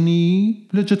foresee any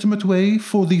legitimate way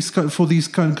for these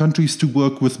countries to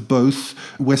work with both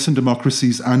Western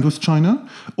democracies and with China?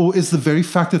 Or is the very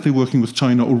fact that they're working with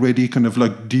China already kind of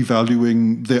like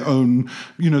devaluing their own,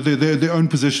 their own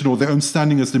position or their own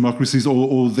standing as democracies,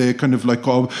 or their kind of like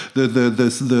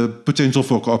the potential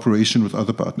for cooperation with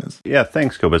other partners? Yeah,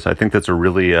 thanks, Cobus. I think that's a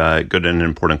really good and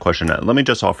important question. Let me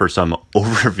just offer some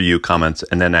overview comments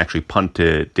and then actually punt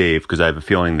to Dave, because I have a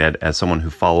feeling that as someone who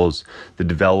follows the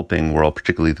developing world,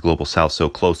 particularly the global south, so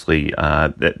closely,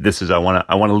 that this is I want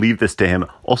to leave this to him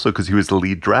also because he was the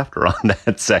lead drafter on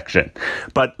that section.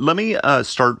 But let me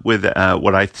start with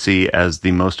what I see as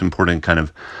the most important kind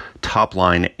of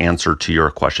top-line answer to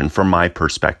your question from my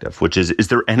perspective, which is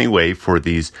there any way for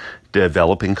these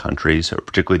developing countries, or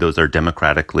particularly those that are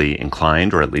democratically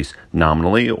inclined, or at least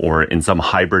nominally, or in some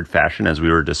hybrid fashion, as we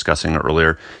were discussing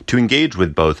earlier, to engage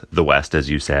with both the West, as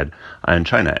you said, and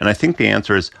China? And I think the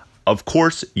answer is, of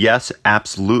course, yes,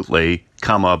 absolutely,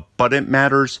 but it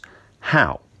matters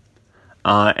how.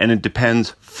 And it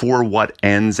depends for what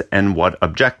ends and what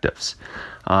objectives.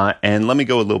 And let me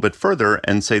go a little bit further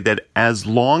and say that as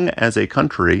long as a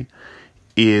country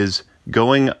is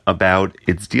going about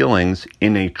its dealings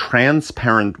in a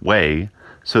transparent way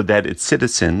so that its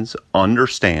citizens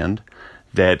understand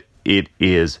that it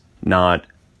is not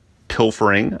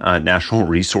pilfering national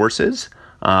resources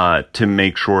to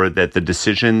make sure that the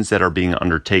decisions that are being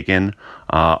undertaken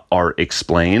are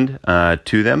explained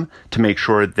to them, to make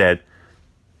sure that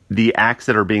the acts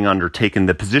that are being undertaken,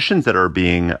 the positions that are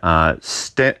being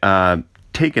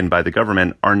taken by the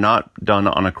government are not done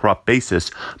on a corrupt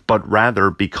basis, but rather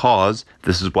because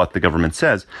this is what the government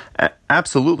says.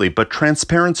 Absolutely. But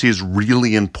transparency is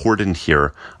really important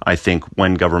here, I think,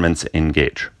 when governments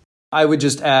engage. I would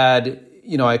just add,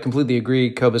 I completely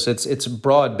agree, Cobus. It's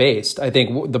broad-based. I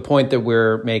think the point that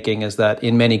we're making is that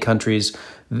in many countries,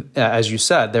 as you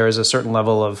said, there is a certain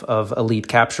level of elite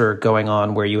capture going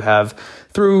on where you have,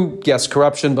 through, yes,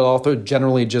 corruption, but also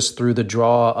generally just through the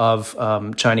draw of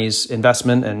Chinese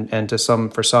investment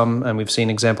and for some, and we've seen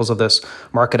examples of this,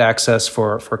 market access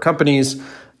for companies.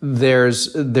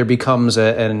 There becomes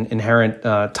an inherent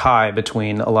tie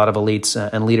between a lot of elites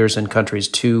and leaders in countries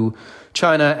to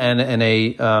China and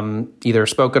a either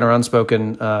spoken or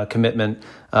unspoken commitment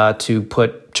to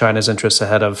put China's interests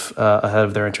ahead of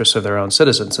their interests of their own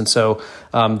citizens. And so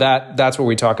that's what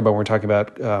we talk about when we're talking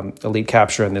about elite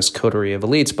capture and this coterie of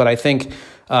elites. But I think,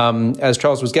 as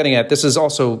Charles was getting at, this is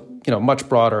also much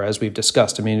broader, as we've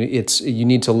discussed. I mean, you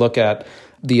need to look at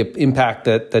the impact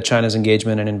that China's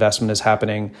engagement and investment is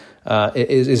having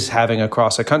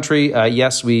across a country.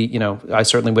 Yes, I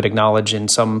certainly would acknowledge in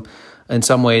some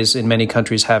ways, in many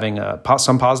countries, having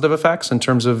some positive effects in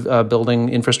terms of building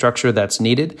infrastructure that's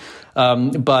needed,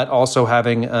 but also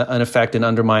having an effect in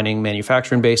undermining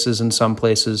manufacturing bases in some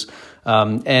places,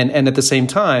 and at the same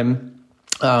time.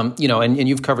 And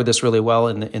you've covered this really well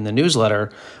in the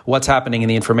newsletter, what's happening in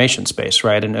the information space,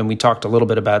 right? And we talked a little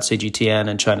bit about CGTN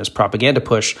and China's propaganda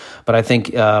push, but I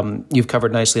think you've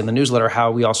covered nicely in the newsletter how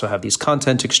we also have these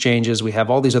content exchanges. We have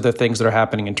all these other things that are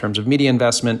happening in terms of media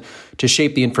investment to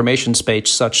shape the information space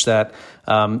such that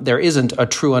there isn't a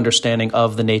true understanding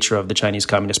of the nature of the Chinese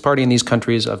Communist Party in these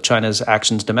countries, of China's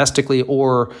actions domestically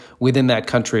or within that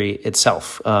country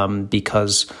itself,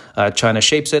 because China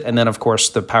shapes it. And then, of course,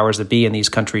 the powers that be in these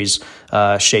countries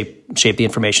shape the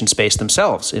information space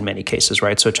themselves in many cases,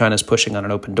 right? So China's pushing on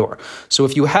an open door. So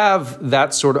if you have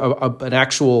that sort of an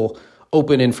actual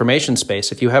open information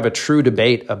space, if you have a true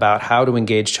debate about how to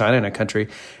engage China in a country,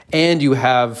 and you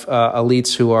have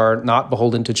elites who are not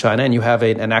beholden to China, and you have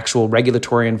an actual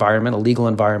regulatory environment, a legal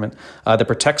environment that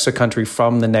protects a country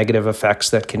from the negative effects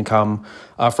that can come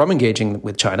from engaging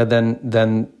with China,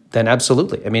 then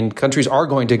absolutely. I mean, countries are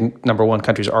going to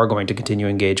continue to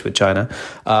engage with China.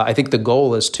 I think the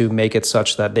goal is to make it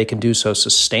such that they can do so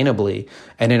sustainably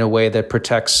and in a way that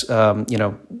protects,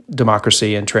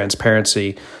 democracy and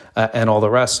transparency and all the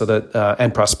rest, so that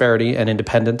and prosperity and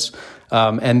independence.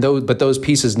 But those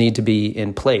pieces need to be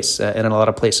in place, and in a lot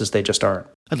of places they just aren't.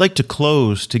 I'd like to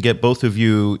close to get both of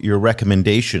you your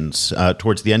recommendations.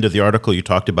 Towards the end of the article, you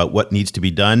talked about what needs to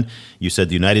be done. You said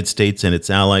the United States and its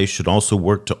allies should also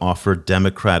work to offer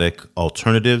democratic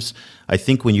alternatives. I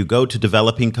think when you go to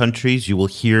developing countries, you will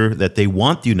hear that they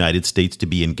want the United States to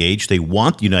be engaged. They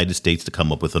want the United States to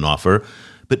come up with an offer,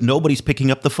 but nobody's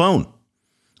picking up the phone.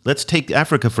 Let's take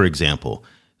Africa, for example.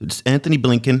 Anthony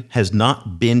Blinken has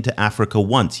not been to Africa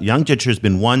once. Yang Jiechi has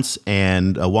been once,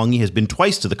 and Wang Yi has been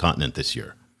twice to the continent this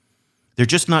year. They're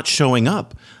just not showing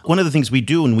up. One of the things we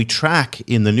do and we track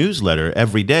in the newsletter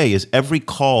every day is every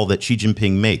call that Xi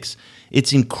Jinping makes.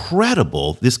 It's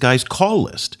incredible, this guy's call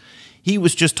list. He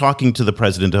was just talking to the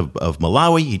president of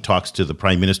Malawi. He talks to the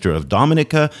prime minister of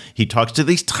Dominica. He talks to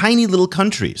these tiny little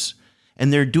countries.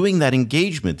 And they're doing that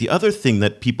engagement. The other thing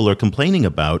that people are complaining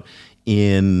about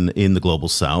in the global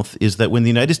south is that when the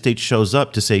United States shows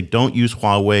up to say, don't use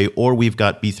Huawei, or we've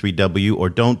got B3W, or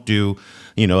don't do,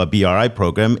 a BRI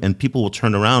program, and people will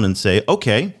turn around and say,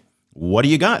 okay, what do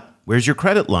you got? Where's your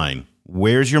credit line?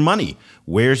 Where's your money?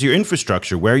 Where's your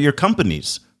infrastructure? Where are your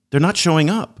companies? They're not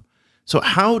showing up. So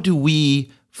how do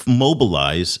we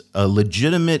mobilize a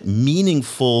legitimate,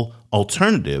 meaningful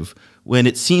alternative when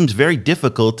it seems very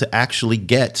difficult to actually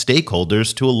get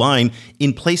stakeholders to align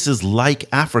in places like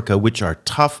Africa, which are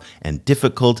tough and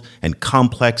difficult and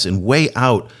complex and way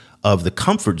out of the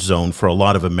comfort zone for a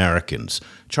lot of Americans?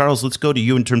 Charles, let's go to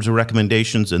you in terms of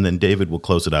recommendations, and then David will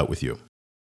close it out with you.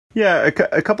 Yeah,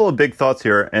 a couple of big thoughts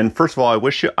here. And first of all, I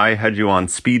wish I had you on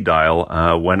speed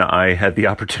dial when I had the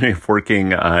opportunity of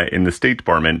working in the State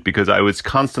Department, because I was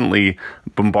constantly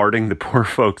bombarding the poor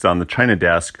folks on the China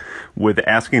desk with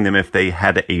asking them if they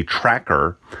had a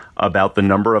tracker about the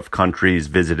number of countries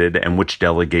visited and which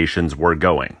delegations were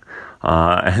going.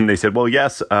 And they said, well,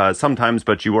 yes, sometimes,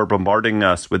 but you are bombarding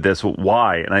us with this.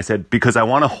 Why? And I said, because I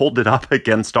want to hold it up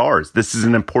against ours. This is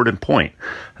an important point.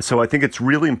 So I think it's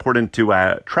really important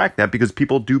to track that, because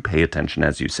people do pay attention,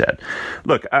 as you said.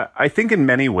 Look, I think in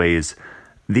many ways,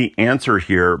 the answer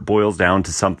here boils down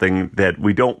to something that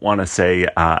we don't want to say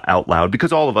out loud,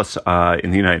 because all of us in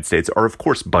the United States are, of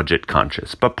course, budget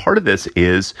conscious. But part of this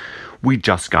is we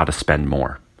just got to spend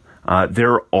more.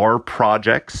 There are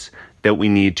projects that we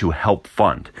need to help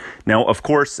fund. Now, of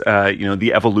course,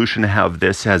 the evolution of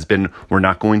this has been, we're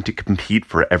not going to compete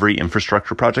for every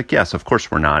infrastructure project. Yes, of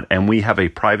course we're not. And we have a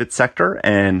private sector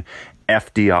and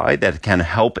FDI that can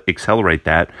help accelerate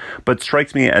that, but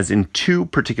strikes me as in two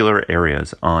particular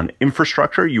areas. On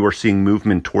infrastructure, you are seeing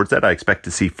movement towards that. I expect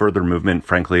to see further movement,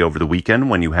 frankly, over the weekend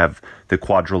when you have the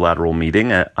quadrilateral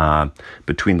meeting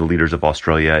between the leaders of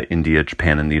Australia, India,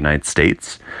 Japan, and the United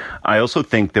States. I also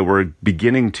think that we're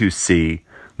beginning to see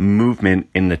movement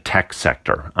in the tech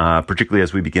sector, particularly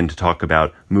as we begin to talk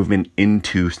about movement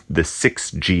into the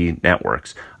 6G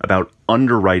networks, about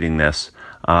underwriting this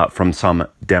from some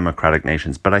democratic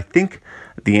nations. But I think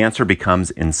the answer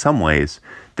becomes, in some ways,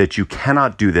 that you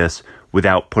cannot do this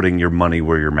without putting your money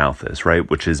where your mouth is, right?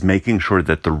 Which is making sure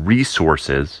that the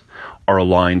resources are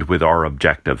aligned with our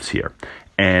objectives here.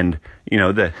 And,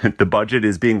 the budget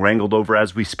is being wrangled over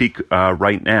as we speak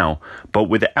right now. But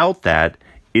without that,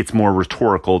 it's more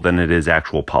rhetorical than it is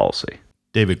actual policy.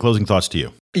 David, closing thoughts to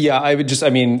you. Yeah, I would just,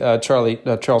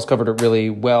 Charles covered it really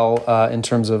well in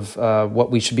terms of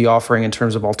what we should be offering in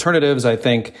terms of alternatives. I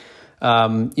think,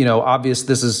 obvious,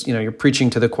 this is, you're preaching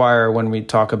to the choir when we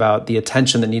talk about the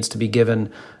attention that needs to be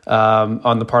given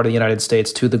on the part of the United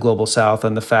States to the global South,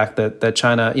 and the fact that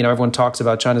China, everyone talks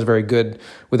about China's very good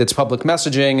with its public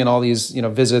messaging, and all these,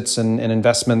 visits and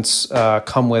investments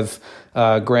come with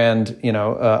grand,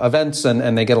 events,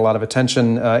 and they get a lot of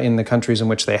attention in the countries in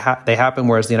which they happen,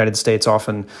 whereas the United States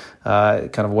often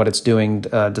kind of what it's doing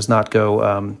does not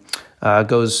go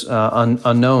goes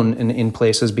unknown in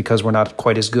places because we're not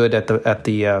quite as good at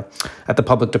the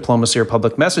public diplomacy or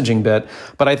public messaging bit.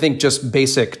 But I think just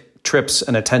basic trips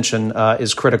and attention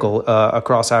is critical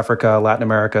across Africa, Latin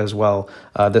America as well.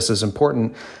 This is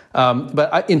important.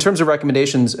 But in terms of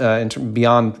recommendations,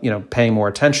 beyond paying more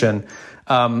attention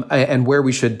and where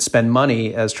we should spend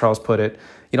money, as Charles put it,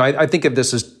 I think of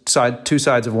this as two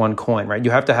sides of one coin, right?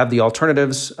 You have to have the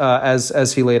alternatives,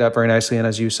 as he laid out very nicely, and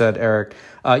as you said, Eric.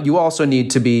 You also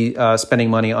need to be spending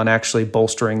money on actually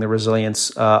bolstering the resilience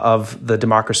of the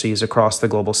democracies across the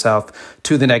global South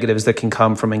to the negatives that can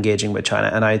come from engaging with China.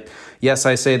 And I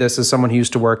say this as someone who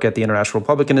used to work at the International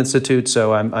Republican Institute,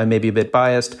 so I may be a bit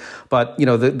biased, but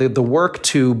the work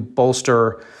to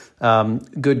bolster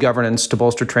good governance, to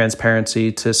bolster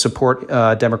transparency, to support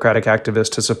democratic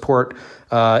activists, to support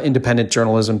independent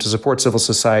journalism, to support civil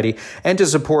society, and to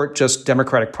support just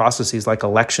democratic processes like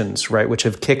elections, right, which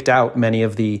have kicked out many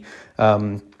of the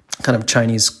kind of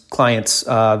Chinese clients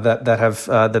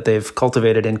that they've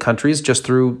cultivated in countries just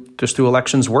through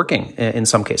elections working in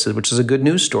some cases, which is a good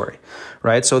news story,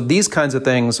 right? So these kinds of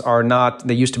things are not,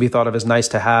 they used to be thought of as nice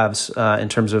to haves in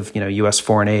terms of U.S.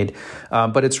 foreign aid,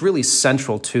 but it's really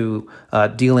central to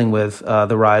dealing with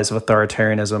the rise of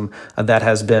authoritarianism that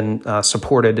has been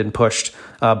supported and pushed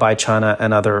by China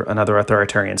and other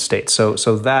authoritarian states. So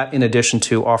that, in addition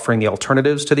to offering the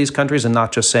alternatives to these countries and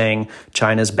not just saying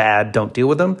China's bad, don't deal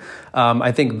with them,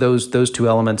 I think those two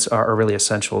elements are really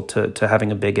essential to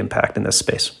having a big impact in this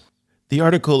space. The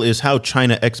article is How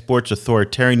China Exports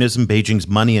Authoritarianism, Beijing's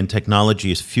Money and Technology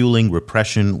is Fueling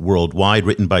Repression Worldwide,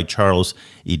 written by Charles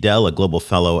Edel, a global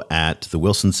fellow at the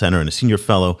Wilson Center and a senior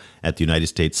fellow at the United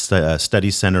States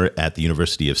Studies Center at the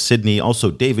University of Sydney.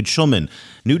 Also, David Schulman,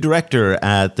 new director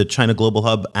at the China Global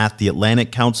Hub at the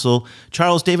Atlantic Council.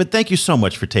 Charles, David, thank you so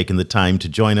much for taking the time to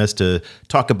join us to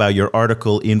talk about your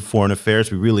article in Foreign Affairs.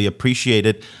 We really appreciate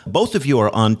it. Both of you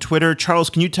are on Twitter. Charles,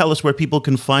 can you tell us where people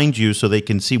can find you so they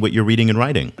can see what you're reading and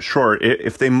writing? Sure.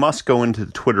 If they must go into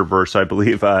the Twitterverse, I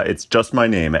believe it's just my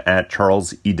name, at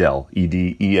Charles Edel,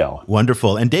 Edel.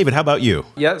 Wonderful. And David, how about you?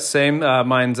 Yeah, same.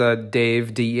 Mine's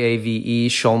Dave, Dave,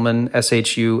 Schulman,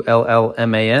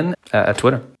 Shullman, at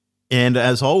Twitter. And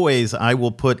as always, I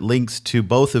will put links to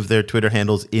both of their Twitter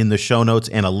handles in the show notes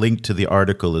and a link to the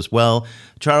article as well.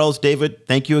 Charles, David,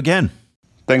 thank you again.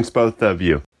 Thanks, both of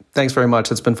you. Thanks very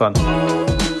much. It's been fun.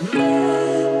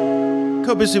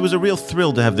 Cobus, it was a real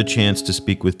thrill to have the chance to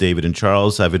speak with David and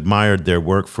Charles. I've admired their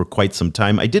work for quite some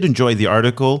time. I did enjoy the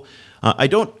article. I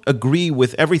don't agree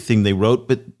with everything they wrote,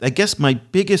 but I guess my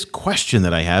biggest question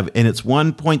that I have, and it's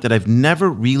one point that I've never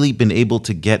really been able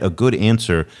to get a good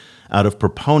answer out of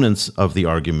proponents of the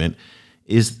argument,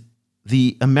 is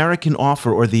the American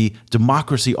offer or the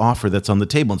democracy offer that's on the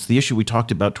table. It's the issue we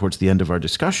talked about towards the end of our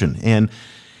discussion. And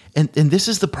this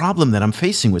is the problem that I'm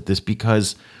facing with this,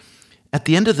 because at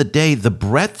the end of the day, the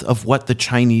breadth of what the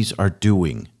Chinese are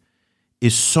doing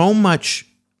is so much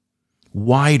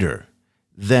wider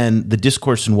than the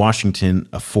discourse in Washington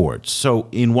affords. So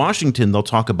in Washington, they'll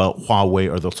talk about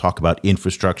Huawei or they'll talk about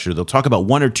infrastructure. They'll talk about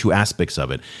one or two aspects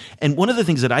of it. And one of the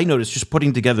things that I noticed just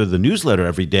putting together the newsletter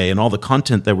every day and all the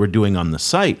content that we're doing on the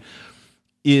site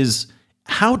is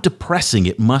how depressing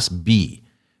it must be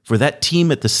for that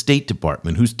team at the State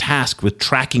Department who's tasked with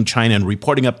tracking China and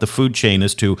reporting up the food chain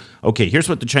as to, okay, here's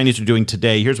what the Chinese are doing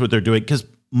today, here's what they're doing. Because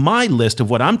my list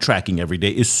of what I'm tracking every day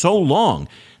is so long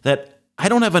that I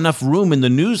don't have enough room in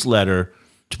the newsletter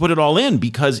to put it all in,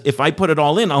 because if I put it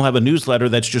all in, I'll have a newsletter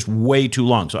that's just way too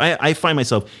long. So I find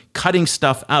myself cutting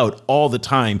stuff out all the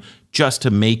time just to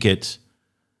make it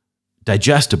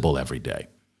digestible every day.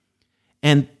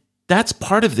 And that's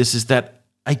part of this, is that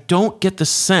I don't get the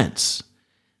sense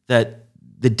that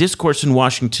the discourse in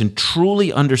Washington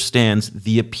truly understands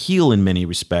the appeal in many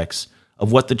respects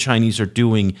of what the Chinese are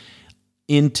doing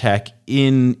in tech,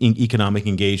 in economic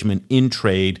engagement, in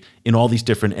trade, in all these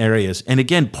different areas. And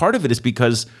again, part of it is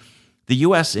because the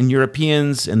US and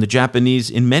Europeans and the Japanese,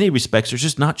 in many respects, are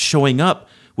just not showing up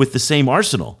with the same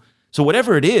arsenal. So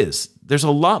whatever it is, there's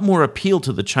a lot more appeal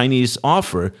to the Chinese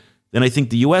offer than I think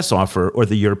the US offer or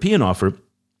the European offer,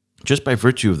 just by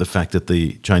virtue of the fact that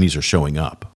the Chinese are showing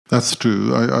up. That's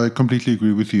true. I completely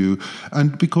agree with you.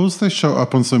 And because they show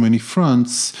up on so many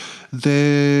fronts,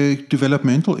 their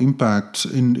developmental impact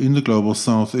in the global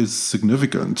south is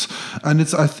significant. And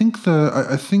I think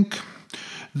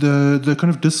the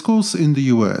kind of discourse in the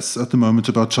US at the moment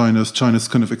about China's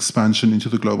kind of expansion into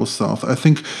the global south, I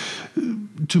think,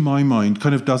 to my mind,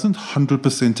 kind of doesn't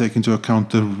 100% take into account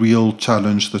the real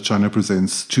challenge that China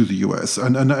presents to the US.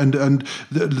 And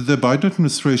the Biden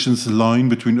administration's line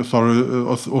between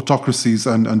autocracies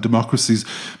and democracies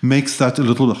makes that a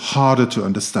little harder to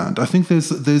understand. I think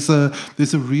there's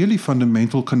a really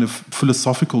fundamental kind of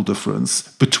philosophical difference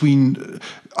between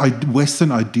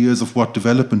Western ideas of what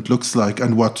development looks like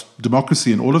and what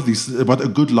democracy and all of these, what a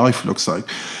good life looks like,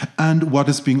 and what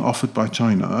is being offered by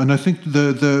China. And I think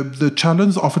the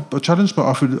challenge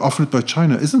offered by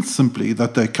China isn't simply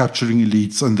that they're capturing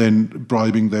elites and then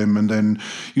bribing them, and then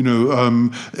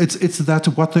it's that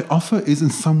what they offer is in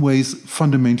some ways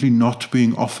fundamentally not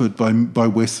being offered by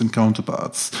Western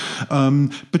counterparts.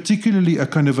 Particularly a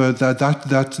kind of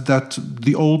that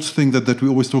the old thing that we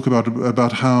always talk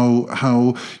about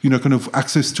how kind of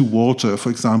access to water, for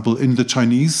example, in the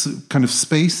Chinese kind of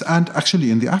space, and actually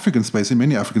in the African space, in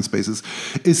many African spaces,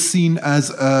 is seen as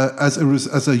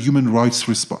a human rights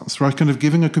response, right? Kind of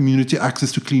giving a community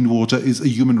access to clean water is a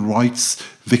human rights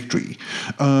victory.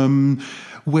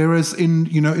 Whereas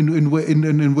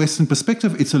in Western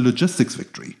perspective, it's a logistics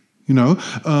victory.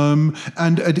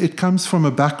 And it comes from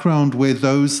a background where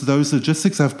those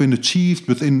logistics have been achieved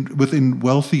within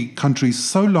wealthy countries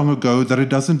so long ago that it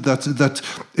doesn't that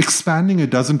expanding it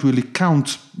doesn't really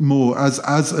count more as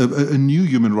a new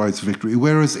human rights victory.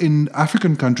 Whereas in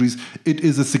African countries, it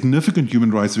is a significant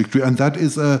human rights victory, and that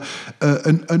is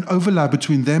an overlap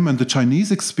between them and the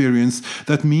Chinese experience.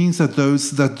 That means that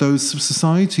those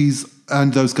societies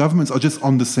and those governments are just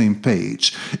on the same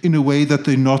page in a way that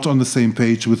they're not on the same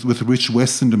page with rich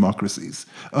Western democracies.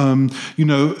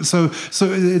 So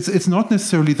it's not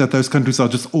necessarily that those countries are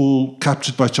just all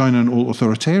captured by China and all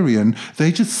authoritarian.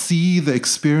 They just see the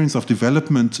experience of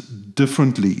development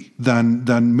differently than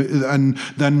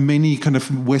many kind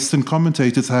of Western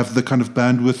commentators have the kind of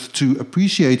bandwidth to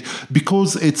appreciate,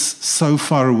 because it's so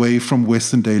far away from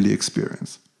Western daily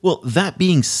experience. Well, that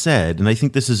being said, and I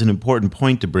think this is an important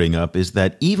point to bring up, is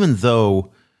that even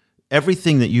though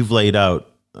everything that you've laid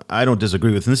out, I don't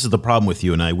disagree with, and this is the problem with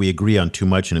you and I, we agree on too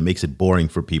much and it makes it boring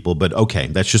for people, but okay,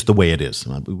 that's just the way it is.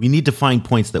 We need to find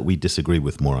points that we disagree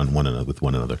with more on one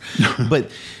another.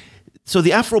 But so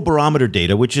the Afrobarometer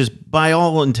data, which is by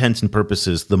all intents and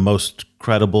purposes the most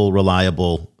credible,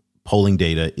 reliable polling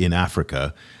data in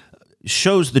Africa,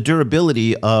 shows the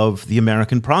durability of the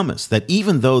American promise, that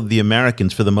even though the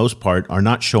Americans, for the most part, are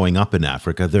not showing up in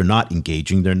Africa, they're not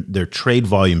engaging, their trade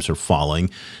volumes are falling,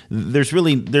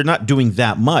 they're not doing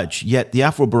that much, yet the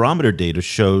Afrobarometer data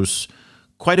shows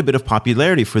quite a bit of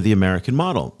popularity for the American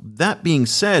model. That being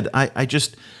said,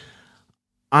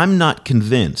 I'm not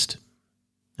convinced.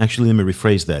 Actually, let me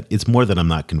rephrase that. It's more than I'm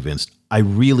not convinced. I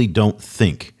really don't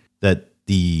think that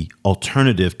the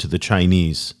alternative to the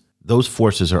Chinese, those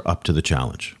forces are up to the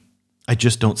challenge. I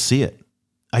just don't see it.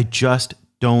 I just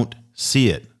don't see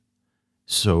it.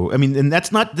 So, I mean, and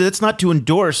that's not to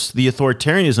endorse the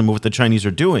authoritarianism of what the Chinese are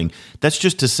doing. That's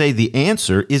just to say the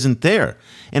answer isn't there.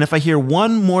 And if I hear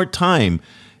one more time,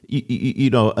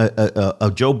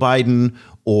 a Joe Biden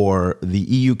or the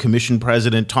EU Commission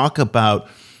president talk about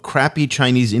crappy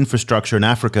Chinese infrastructure in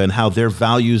Africa and how their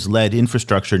values-led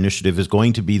infrastructure initiative is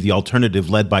going to be the alternative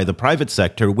led by the private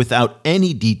sector without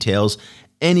any details,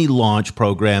 any launch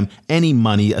program, any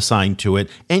money assigned to it,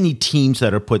 any teams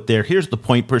that are put there. Here's the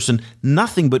point person,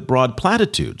 nothing but broad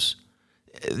platitudes.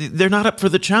 They're not up for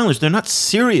the challenge. They're not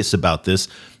serious about this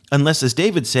unless, as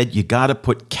David said, you got to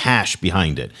put cash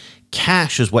behind it.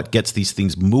 Cash is what gets these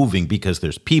things moving because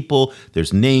there's people,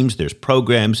 there's names, there's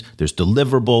programs, there's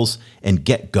deliverables, and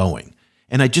get going.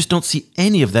 And I just don't see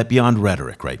any of that beyond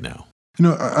rhetoric right now.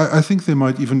 I think there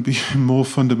might even be more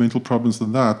fundamental problems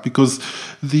than that, because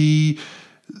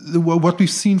what we've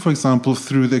seen, for example,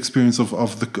 through the experience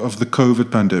of the COVID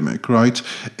pandemic, right,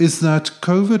 is that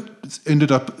COVID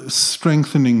ended up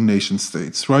strengthening nation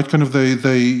states, right? Kind of they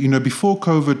before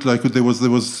COVID, like there was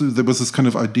this kind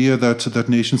of idea that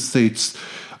nation states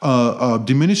are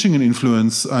diminishing in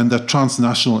influence and that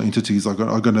transnational entities are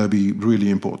going to be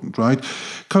really important, right?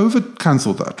 COVID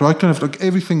cancelled that, right? Kind of like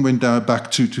everything went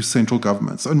back to central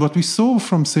governments. And what we saw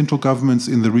from central governments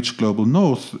in the rich global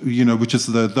north, which is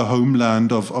the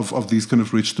homeland of these kind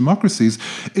of rich democracies,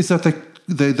 is that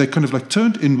they kind of like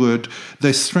turned inward,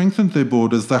 they strengthened their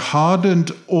borders, they hardened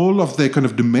all of their kind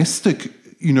of domestic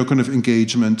kind of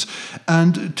engagement,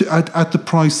 and at the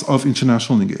price of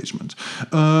international engagement,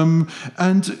 and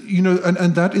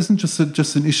that isn't just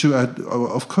an issue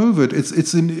of COVID.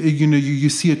 It's in you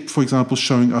see it, for example,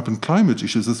 showing up in climate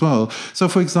issues as well. So,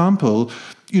 for example,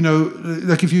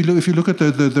 like if you look at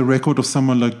the record of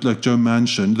someone like Joe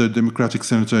Manchin, the Democratic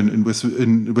senator in West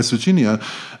Virginia.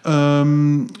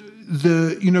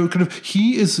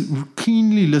 He is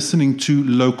keenly listening to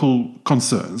local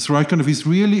concerns, right? Kind of, he's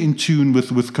really in tune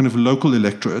with kind of local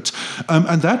electorate,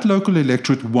 and that local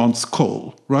electorate wants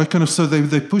coal, right? Kind of, so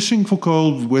they're pushing for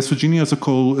coal. West Virginia is a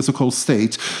coal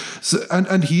state,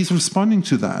 and he's responding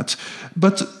to that,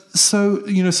 but. So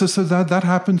that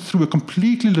happened through a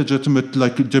completely legitimate,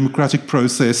 like, democratic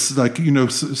process, like,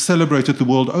 celebrated the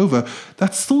world over.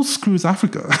 That still screws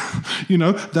Africa.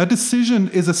 That decision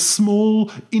is a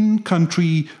small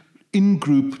in-country,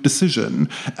 in-group decision,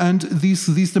 and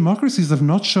these democracies have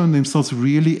not shown themselves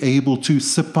really able to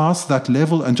surpass that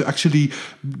level and to actually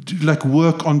like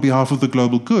work on behalf of the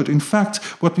global good. In fact,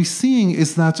 what we're seeing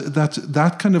is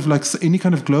that kind of like any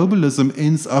kind of globalism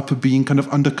ends up being kind of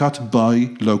undercut by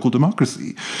local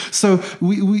democracy. So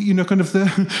we kind of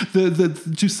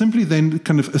to simply then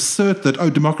kind of assert that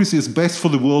democracy is best for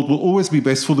the world, will always be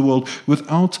best for the world,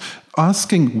 without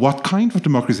asking what kind of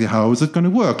democracy, how is it going to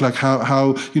work? Like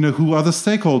how who are the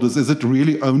stakeholders? Is it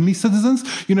really only citizens?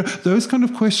 Those kind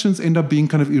of questions end up being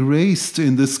kind of erased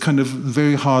in this kind of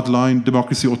very hard line,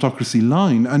 democracy autocracy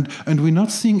line, and we're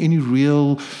not seeing any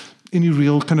real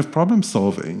kind of problem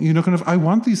solving. I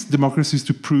want these democracies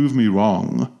to prove me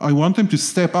wrong. I want them to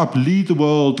step up, lead the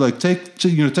world, like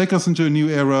take us into a new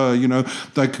era,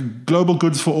 like global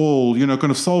goods for all, kind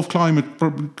of solve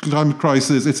climate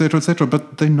crisis, etc.,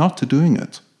 but they're not doing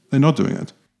it. They're not doing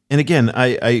it. And again,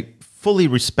 I fully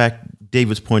respect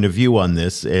David's point of view on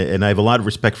this, and I have a lot of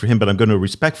respect for him, but I'm going to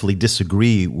respectfully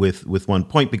disagree with one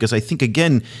point, because I think,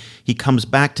 again, he comes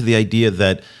back to the idea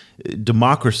that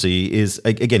democracy is,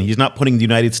 again, he's not putting the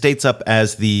United States up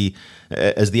as the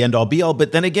end-all be-all,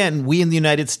 but then again, we in the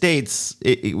United States,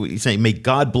 we say, may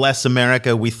God bless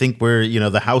America. We think we're,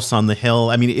 the house on the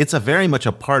hill. I mean, it's very much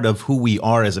a part of who we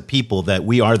are as a people, that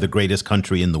we are the greatest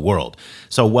country in the world.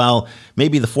 So while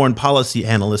maybe the foreign policy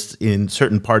analysts in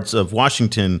certain parts of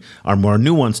Washington are more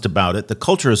nuanced about it, the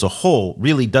culture as a whole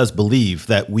really does believe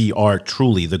that we are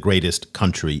truly the greatest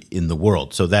country in the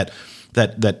world. So that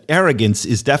arrogance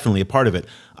is definitely a part of it.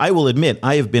 I will admit,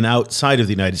 I have been outside of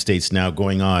the United States now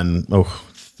going on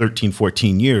 13,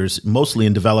 14 years, mostly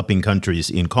in developing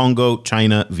countries in Congo,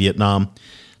 China, Vietnam.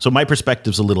 So my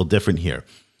perspective's a little different here.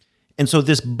 And so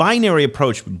this binary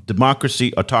approach,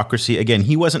 democracy, autocracy, again,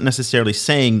 he wasn't necessarily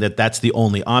saying that that's the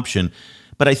only option.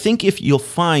 But I think if you'll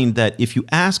find that if you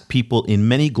ask people in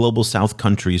many global South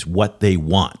countries what they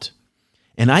want,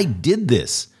 and I did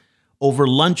this over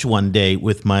lunch one day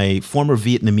with my former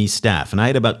Vietnamese staff, and I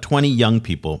had about 20 young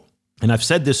people. And I've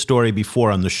said this story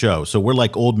before on the show, so we're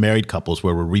like old married couples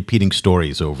where we're repeating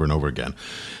stories over and over again.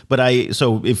 But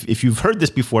so if you've heard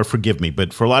this before, forgive me,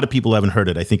 but for a lot of people who haven't heard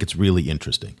it, I think it's really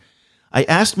interesting. I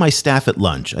asked my staff at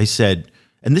lunch, I said,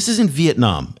 and this is in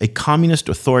Vietnam, a communist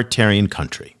authoritarian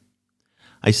country.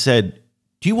 I said,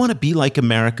 do you want to be like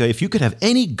America? If you could have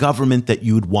any government that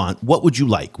you'd want, what would you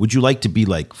like? Would you like to be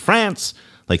like France?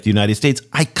 Like the United States?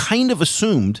 I kind of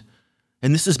assumed,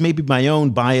 and this is maybe my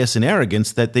own bias and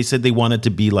arrogance, that they said they wanted to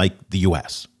be like the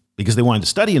US because they wanted to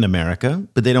study in America,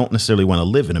 but they don't necessarily want to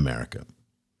live in America.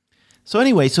 So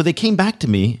anyway, so they came back to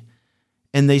me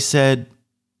and they said,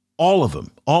 all of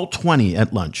them, all 20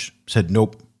 at lunch, said,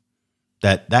 nope,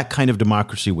 that kind of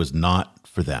democracy was not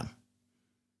for them.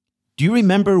 Do you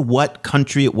remember what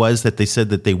country it was that they said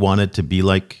that they wanted to be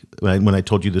like when I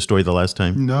told you the story the last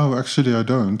time? No, actually, I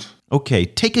don't. Okay,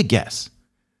 take a guess.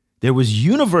 There was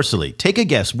universally, take a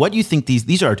guess. What do you think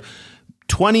these are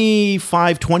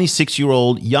 25,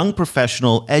 26-year-old young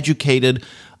professional, educated,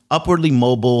 upwardly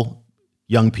mobile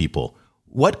young people.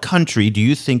 What country do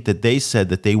you think that they said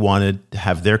that they wanted to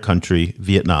have their country,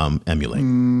 Vietnam, emulate?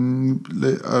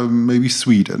 Maybe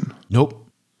Sweden. Nope.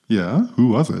 Yeah? Who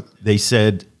was it? They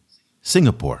said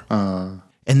Singapore.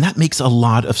 And that makes a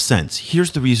lot of sense.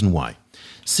 Here's the reason why.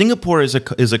 Singapore is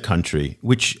a country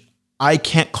which I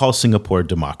can't call Singapore a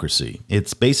democracy.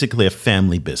 It's basically a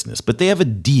family business, but they have a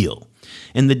deal.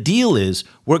 And the deal is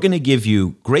we're going to give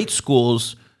you great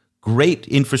schools, great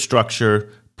infrastructure,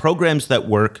 programs that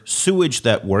work, sewage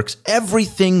that works,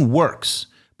 everything works.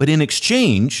 But in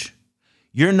exchange,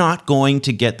 you're not going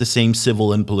to get the same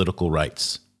civil and political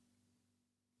rights.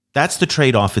 That's the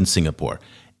trade-off in Singapore.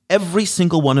 Every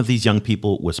single one of these young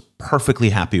people was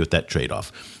perfectly happy with that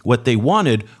trade-off. What they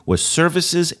wanted was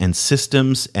services and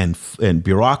systems and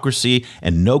bureaucracy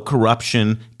and no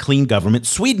corruption, clean government.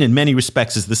 Sweden, in many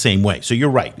respects, is the same way. So you're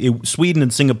right. Sweden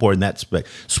and Singapore in that respect.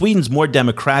 Sweden's more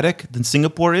democratic than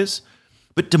Singapore is,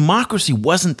 but democracy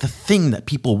wasn't the thing that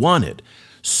people wanted.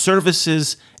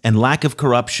 Services and lack of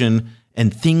corruption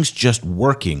and things just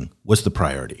working was the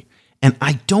priority. And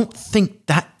I don't think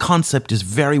that concept is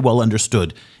very well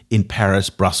understood in Paris,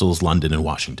 Brussels, London, and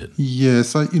Washington.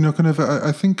 Yes, I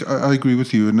think I agree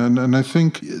with you, and I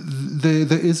think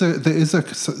there is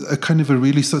a kind of a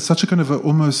really such a kind of a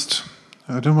almost.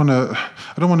 I don't want to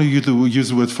use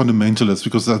the word fundamentalist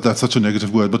because that's such a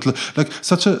negative word, but like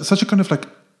such a kind of like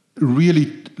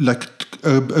really like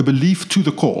a belief to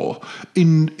the core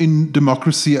in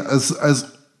democracy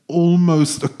as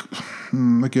almost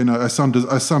again, I sound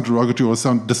derogatory or I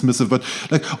sound dismissive, but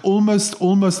like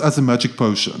almost as a magic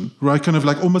potion, right? Kind of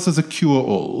like almost as a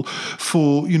cure-all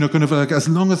for, kind of like as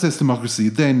long as there's democracy,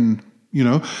 then,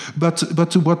 but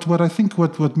what I think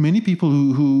what many people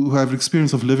who have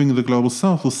experience of living in the global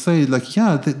south will say, like,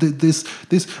 yeah, there's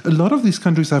a lot of these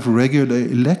countries have regular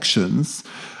elections,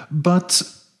 but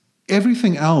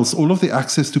everything else, all of the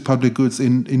access to public goods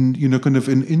in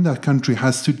that country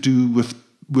has to do with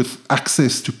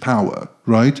access to power,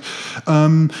 right?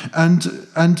 And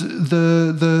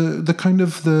the kind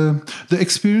of the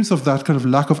experience of that kind of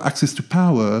lack of access to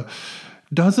power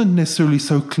doesn't necessarily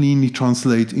so cleanly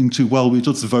translate into, well, we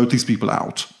just vote these people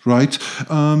out, right?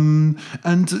 And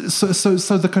so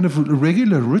the kind of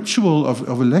regular ritual of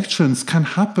elections can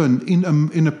happen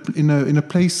in a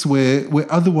place where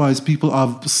otherwise people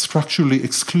are structurally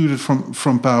excluded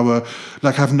from power,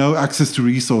 like have no access to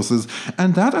resources,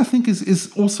 and that I think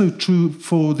is also true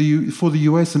for the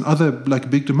US and other like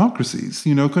big democracies.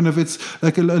 Kind of it's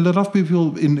like a lot of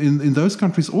people in those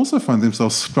countries also find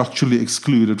themselves structurally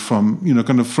excluded from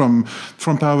kind of from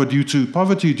power due to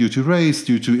poverty, due to race,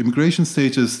 due to immigration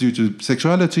status, due to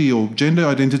sexuality or gender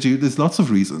identity. There's lots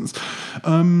of reasons.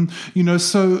 So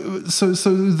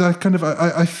that kind of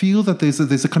I feel that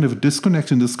there's a kind of a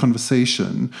disconnect in this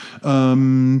conversation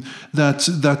that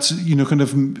kind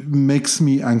of makes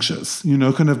me anxious.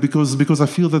 Kind of because I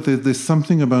feel that there's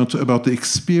something about the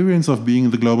experience of being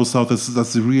in the global south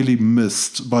that's really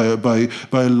missed by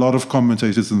a lot of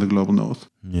commentators in the global north.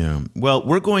 Yeah. Well,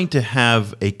 we're going to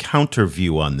have a counter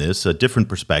view on this, a different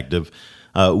perspective.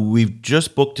 We've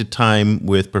just booked a time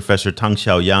with Professor Tang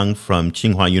Xiaoyang from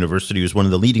Tsinghua University, who's one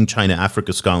of the leading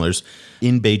China-Africa scholars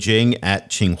in Beijing at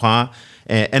Tsinghua.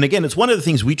 And again, it's one of the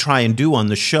things we try and do on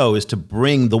the show is to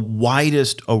bring the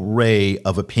widest array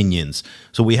of opinions.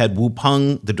 So we had Wu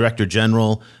Peng, the Director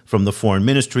General from the Foreign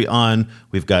Ministry, on.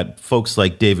 We've got folks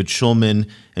like David Schulman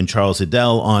and Charles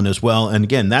Edel on as well. And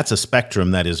again, that's a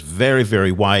spectrum that is very,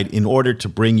 very wide in order to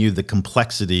bring you the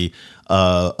complexity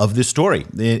of this story.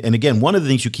 And again, one of the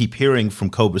things you keep hearing from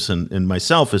Cobus and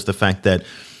myself is the fact that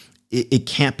it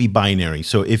can't be binary.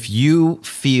 So if you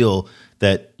feel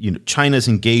that China's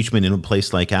engagement in a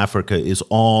place like Africa is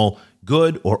all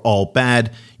good or all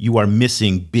bad, you are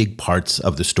missing big parts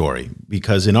of the story.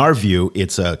 Because in our view,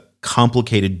 it's a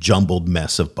complicated, jumbled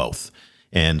mess of both.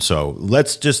 And so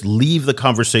let's just leave the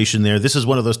conversation there. This is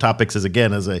one of those topics,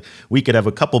 we could have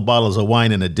a couple bottles of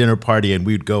wine and a dinner party, and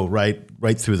we'd go right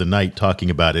through the night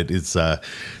talking about it. This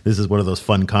is one of those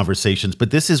fun conversations. But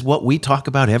this is what we talk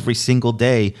about every single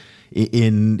day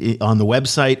on the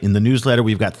website, in the newsletter.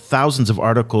 We've got thousands of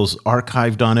articles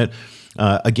archived on it.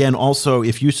 Again, also,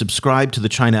 if you subscribe to the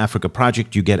China Africa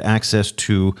Project, you get access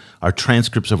to our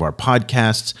transcripts of our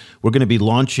podcasts. We're going to be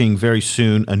launching very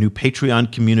soon a new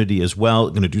Patreon community as well.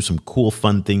 We're going to do some cool,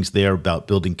 fun things there about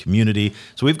building community.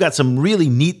 So we've got some really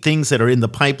neat things that are in the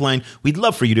pipeline. We'd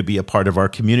love for you to be a part of our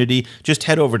community. Just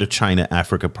head over to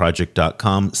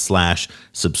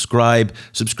ChinaAfricaProject.com/subscribe.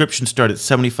 Subscriptions start at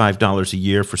 $75 a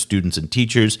year for students and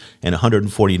teachers and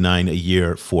 $149 a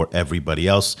year for everybody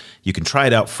else. You can try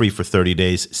it out free for 30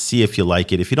 days. See if you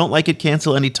like it. If you don't like it,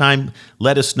 cancel anytime.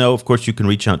 Let us know. Of course, you can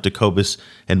reach out to Cobus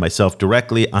and myself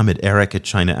directly. I'm at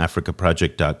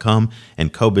eric@ChinaAfricaProject.com,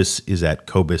 and Cobus is at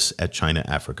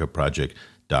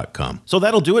Cobus@ChinaAfricaProject.com. So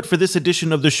that'll do it for this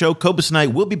edition of the show. Cobus and I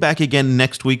will be back again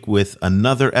next week with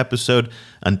another episode.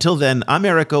 Until then, I'm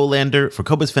Eric Olander for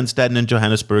Cobus van Staden in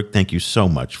Johannesburg. Thank you so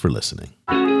much for listening.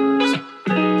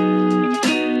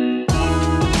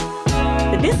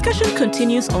 The discussion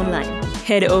continues online.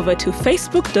 Head over to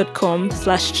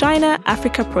facebook.com/China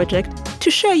Africa Project to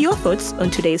share your thoughts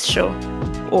on today's show.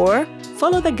 Or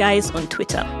follow the guys on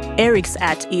Twitter. Eric's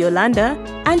at Eolanda,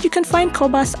 and you can find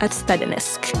Cobus at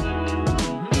Stadenesque.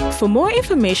 For more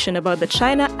information about the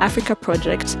China Africa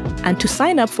Project and to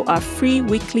sign up for our free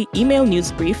weekly email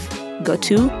news brief, go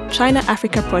to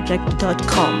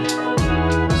ChinaAfricaProject.com.